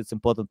 of course, it's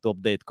important to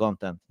update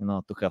content.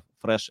 To have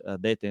fresh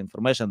data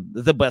information,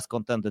 the best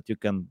content that you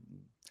can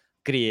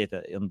create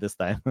in this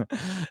time.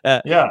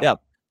 Yeah.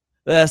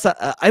 So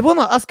I want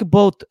to ask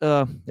about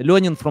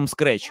learning from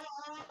scratch.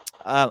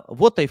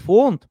 What I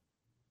found.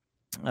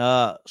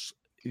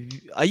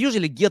 I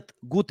usually get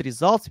good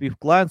results with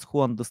clients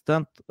who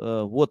understand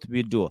what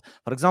we do.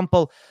 For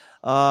example,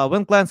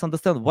 when clients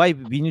understand why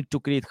we need to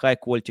create high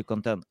quality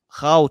content,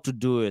 how to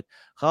do it,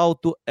 how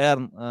to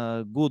earn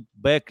good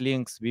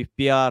backlinks with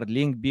PR,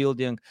 link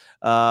building,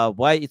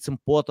 why it's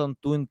important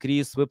to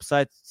increase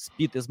website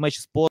speed as much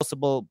as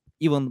possible,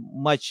 even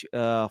much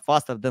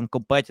faster than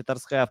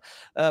competitors have.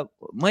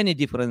 Many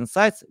different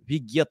insights, we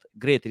get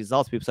great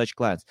results with such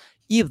clients.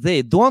 If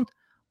they don't,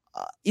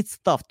 it's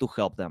tough to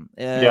help them.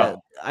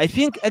 I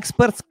think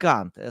experts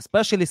can't,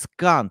 especially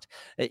can't.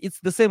 It's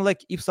the same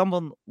like if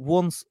someone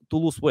wants to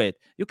lose weight,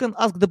 you can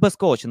ask the best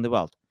coach in the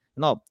world,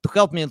 to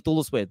help me to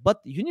lose weight.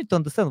 But you need to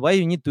understand why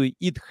you need to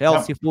eat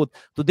healthy food,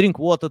 to drink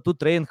water, to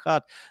train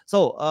hard.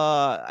 So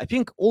I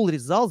think all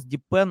results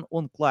depend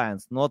on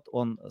clients, not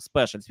on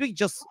specialists. We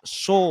just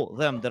show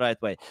them the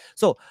right way.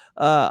 So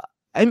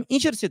I'm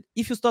interested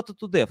if you started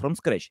today from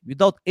scratch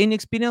without any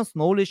experience,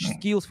 knowledge,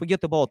 skills,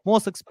 forget about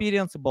most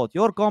experience, about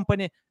your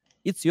company.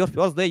 It's your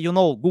first day.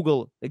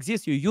 Google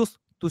exists. You use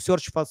to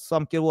search for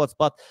some keywords,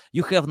 but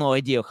you have no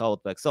idea how it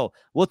works. So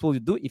what will you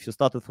do if you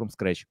started from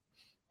scratch?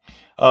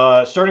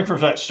 Starting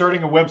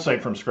a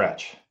website from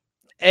scratch.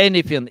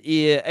 Anything,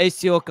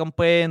 SEO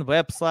campaign,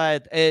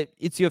 website,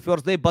 it's your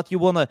first day, but you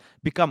want to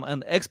become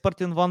an expert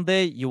in one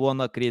day, you want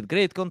to create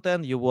great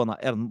content, you want to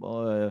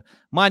earn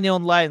money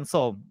online,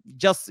 so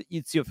just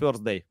it's your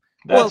first day.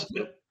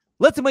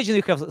 Let's imagine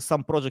you have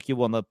some project you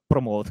want to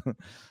promote.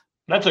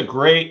 That's a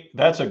great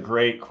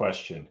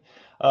question.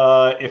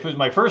 If it was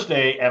my first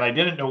day and I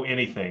didn't know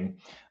anything,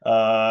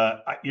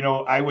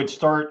 I would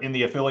start in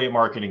the affiliate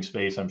marketing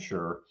space, I'm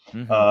sure.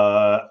 Mm-hmm.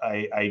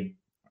 I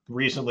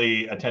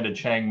recently attended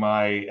Chiang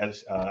Mai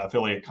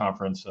affiliate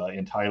conference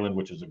in Thailand,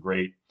 which is a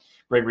great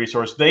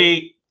resource.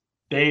 They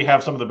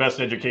have some of the best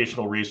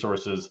educational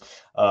resources,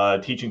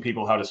 teaching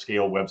people how to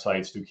scale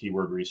websites, do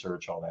keyword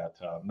research, all that.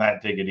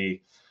 Matt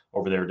Diggity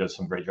over there does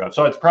some great job.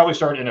 So I'd probably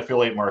start in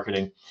affiliate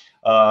marketing.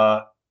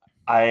 I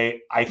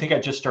think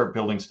I'd just start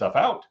building stuff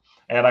out.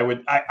 And I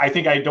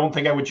don't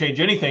think I would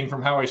change anything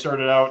from how I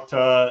started out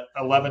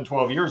 11,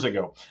 12 years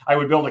ago. I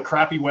would build a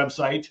crappy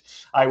website.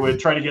 I would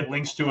try to get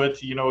links to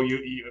it,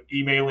 you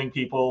emailing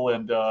people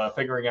and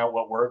figuring out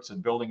what works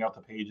and building out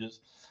the pages.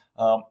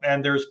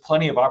 And there's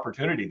plenty of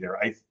opportunity there.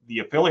 The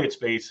affiliate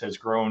space has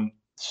grown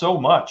so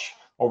much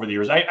over the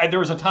years. There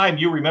was a time,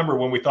 you remember,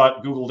 when we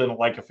thought Google didn't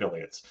like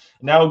affiliates.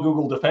 Now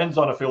Google depends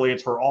on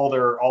affiliates for all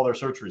their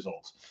search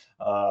results.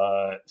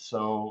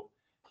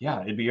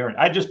 Yeah, it'd be earned.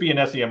 I'd just be an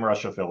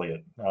SEMrush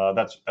affiliate.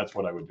 That's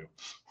what I would do.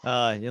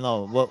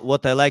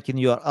 What I like in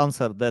your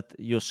answer that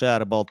you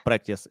share about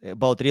practice,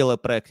 about real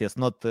practice,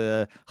 not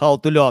how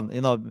to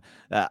learn.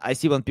 I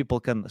see when people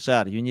can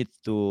share, you need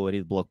to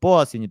read blog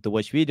posts, you need to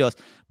watch videos,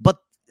 but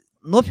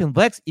nothing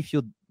works if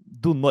you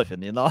do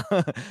nothing,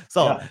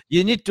 So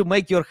you need to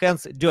make your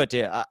hands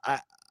dirty.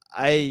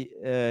 I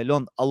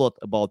learned a lot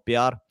about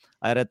PR.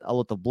 I read a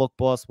lot of blog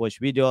posts, watch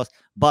videos,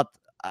 but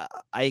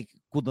I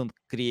couldn't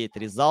create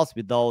results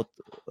without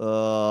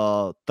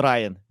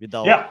trying,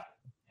 without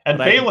and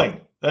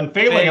writing.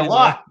 failing a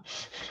lot.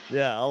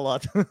 Yeah, a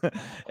lot.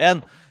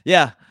 And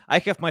I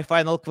have my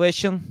final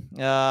question.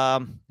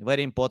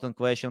 Very important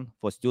question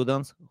for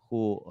students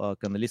who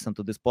can listen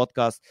to this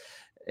podcast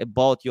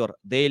about your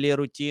daily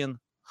routine,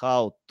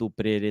 how to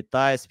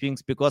prioritize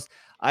things, because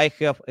I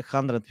have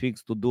 100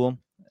 things to do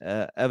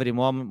every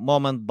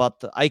moment,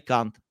 but I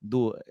can't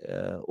do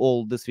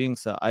all these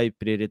things. I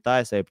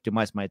prioritize, I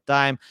optimize my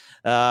time.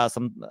 I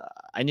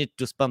need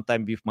to spend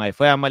time with my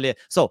family.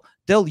 So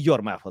tell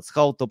your methods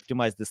how to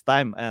optimize this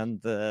time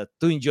and to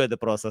enjoy the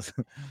process.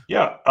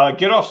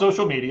 Get off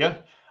social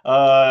media,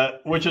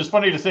 which is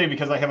funny to say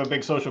because I have a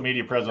big social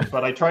media presence,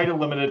 but I try to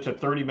limit it to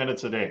 30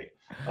 minutes a day.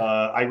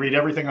 I read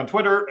everything on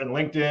Twitter and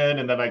LinkedIn,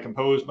 and then I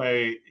compose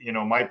my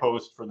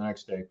post for the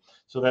next day.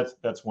 So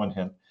that's one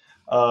hint.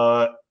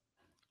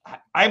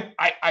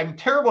 I'm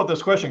terrible at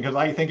this question because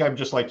I think I'm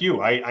just like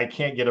you. I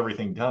can't get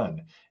everything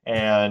done,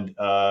 and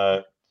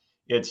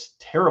it's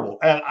terrible.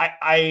 And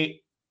I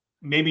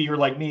maybe you're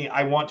like me.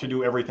 I want to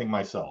do everything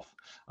myself.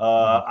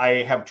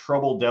 I have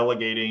trouble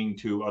delegating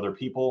to other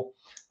people,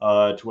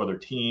 to other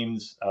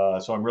teams.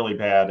 So I'm really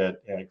bad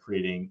at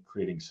creating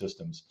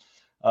systems.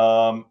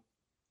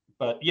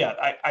 But yeah,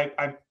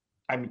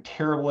 I'm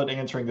terrible at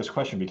answering this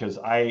question because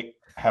I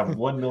have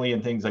 1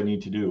 million things I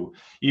need to do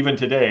even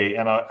today,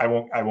 and I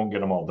won't get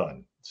them all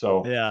done.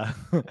 So yeah,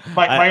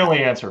 my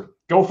only answer: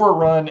 go for a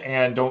run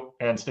and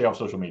stay off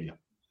social media.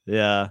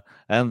 Yeah,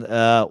 and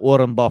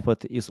Warren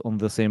Buffett is on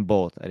the same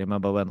boat. I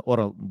remember when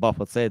Warren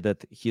Buffett said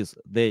that his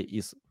day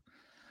is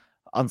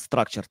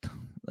unstructured.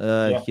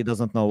 He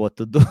doesn't know what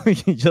to do.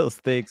 He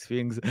just takes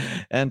things,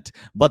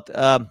 but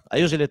I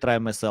usually try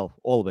myself.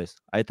 Always,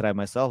 I try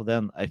myself.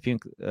 Then I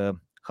think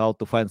how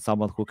to find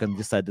someone who can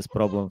decide this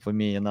problem for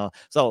me.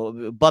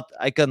 So, but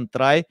I can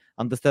try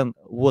understand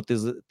what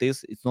is it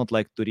is. It's not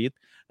like to read,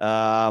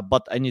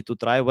 but I need to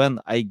try. When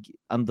I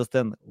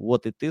understand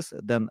what it is,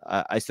 then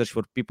I search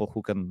for people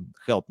who can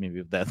help me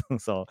with that.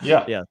 So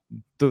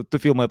to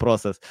feel my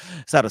process.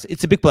 Cyrus,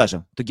 it's a big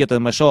pleasure to get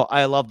on my show.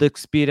 I love the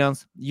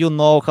experience. You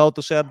know how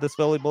to share this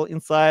valuable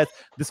insights,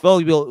 this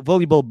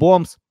valuable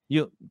bombs.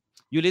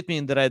 You lead me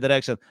in the right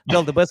direction.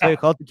 Tell the best way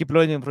how to keep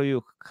learning from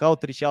you, how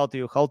to reach out to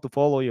you, how to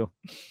follow you.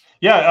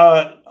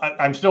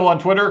 I'm still on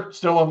Twitter,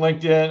 still on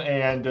LinkedIn,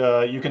 and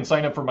you can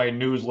sign up for my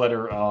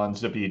newsletter on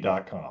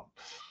zippy.com.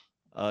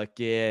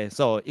 Okay,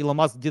 so Elon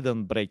Musk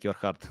didn't break your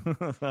heart.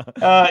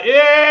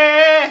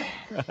 Yeah,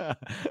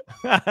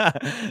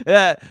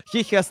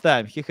 he has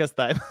time.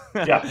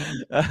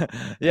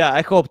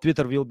 I hope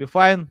Twitter will be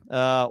fine.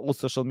 All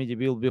social media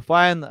will be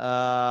fine.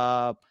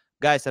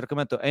 Guys, I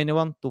recommend to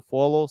anyone to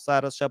follow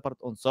Cyrus Shepard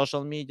on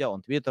social media,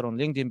 on Twitter, on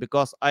LinkedIn,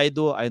 because I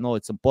know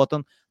it's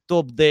important to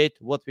update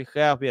what we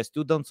have. We are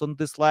students on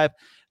this life.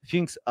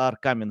 Things are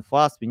coming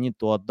fast. We need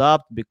to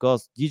adapt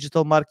because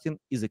digital marketing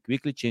is a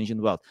quickly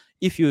changing world.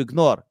 If you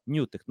ignore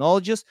new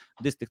technologies,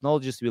 these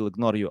technologies will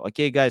ignore you.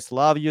 Okay, guys,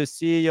 love you.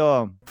 See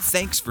you.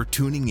 Thanks for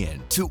tuning in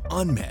to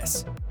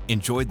Unmiss.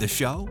 Enjoyed the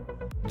show?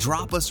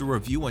 Drop us a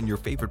review on your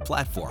favorite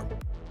platform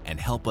and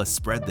help us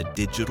spread the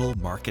digital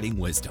marketing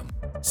wisdom.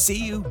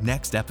 See you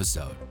next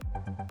episode.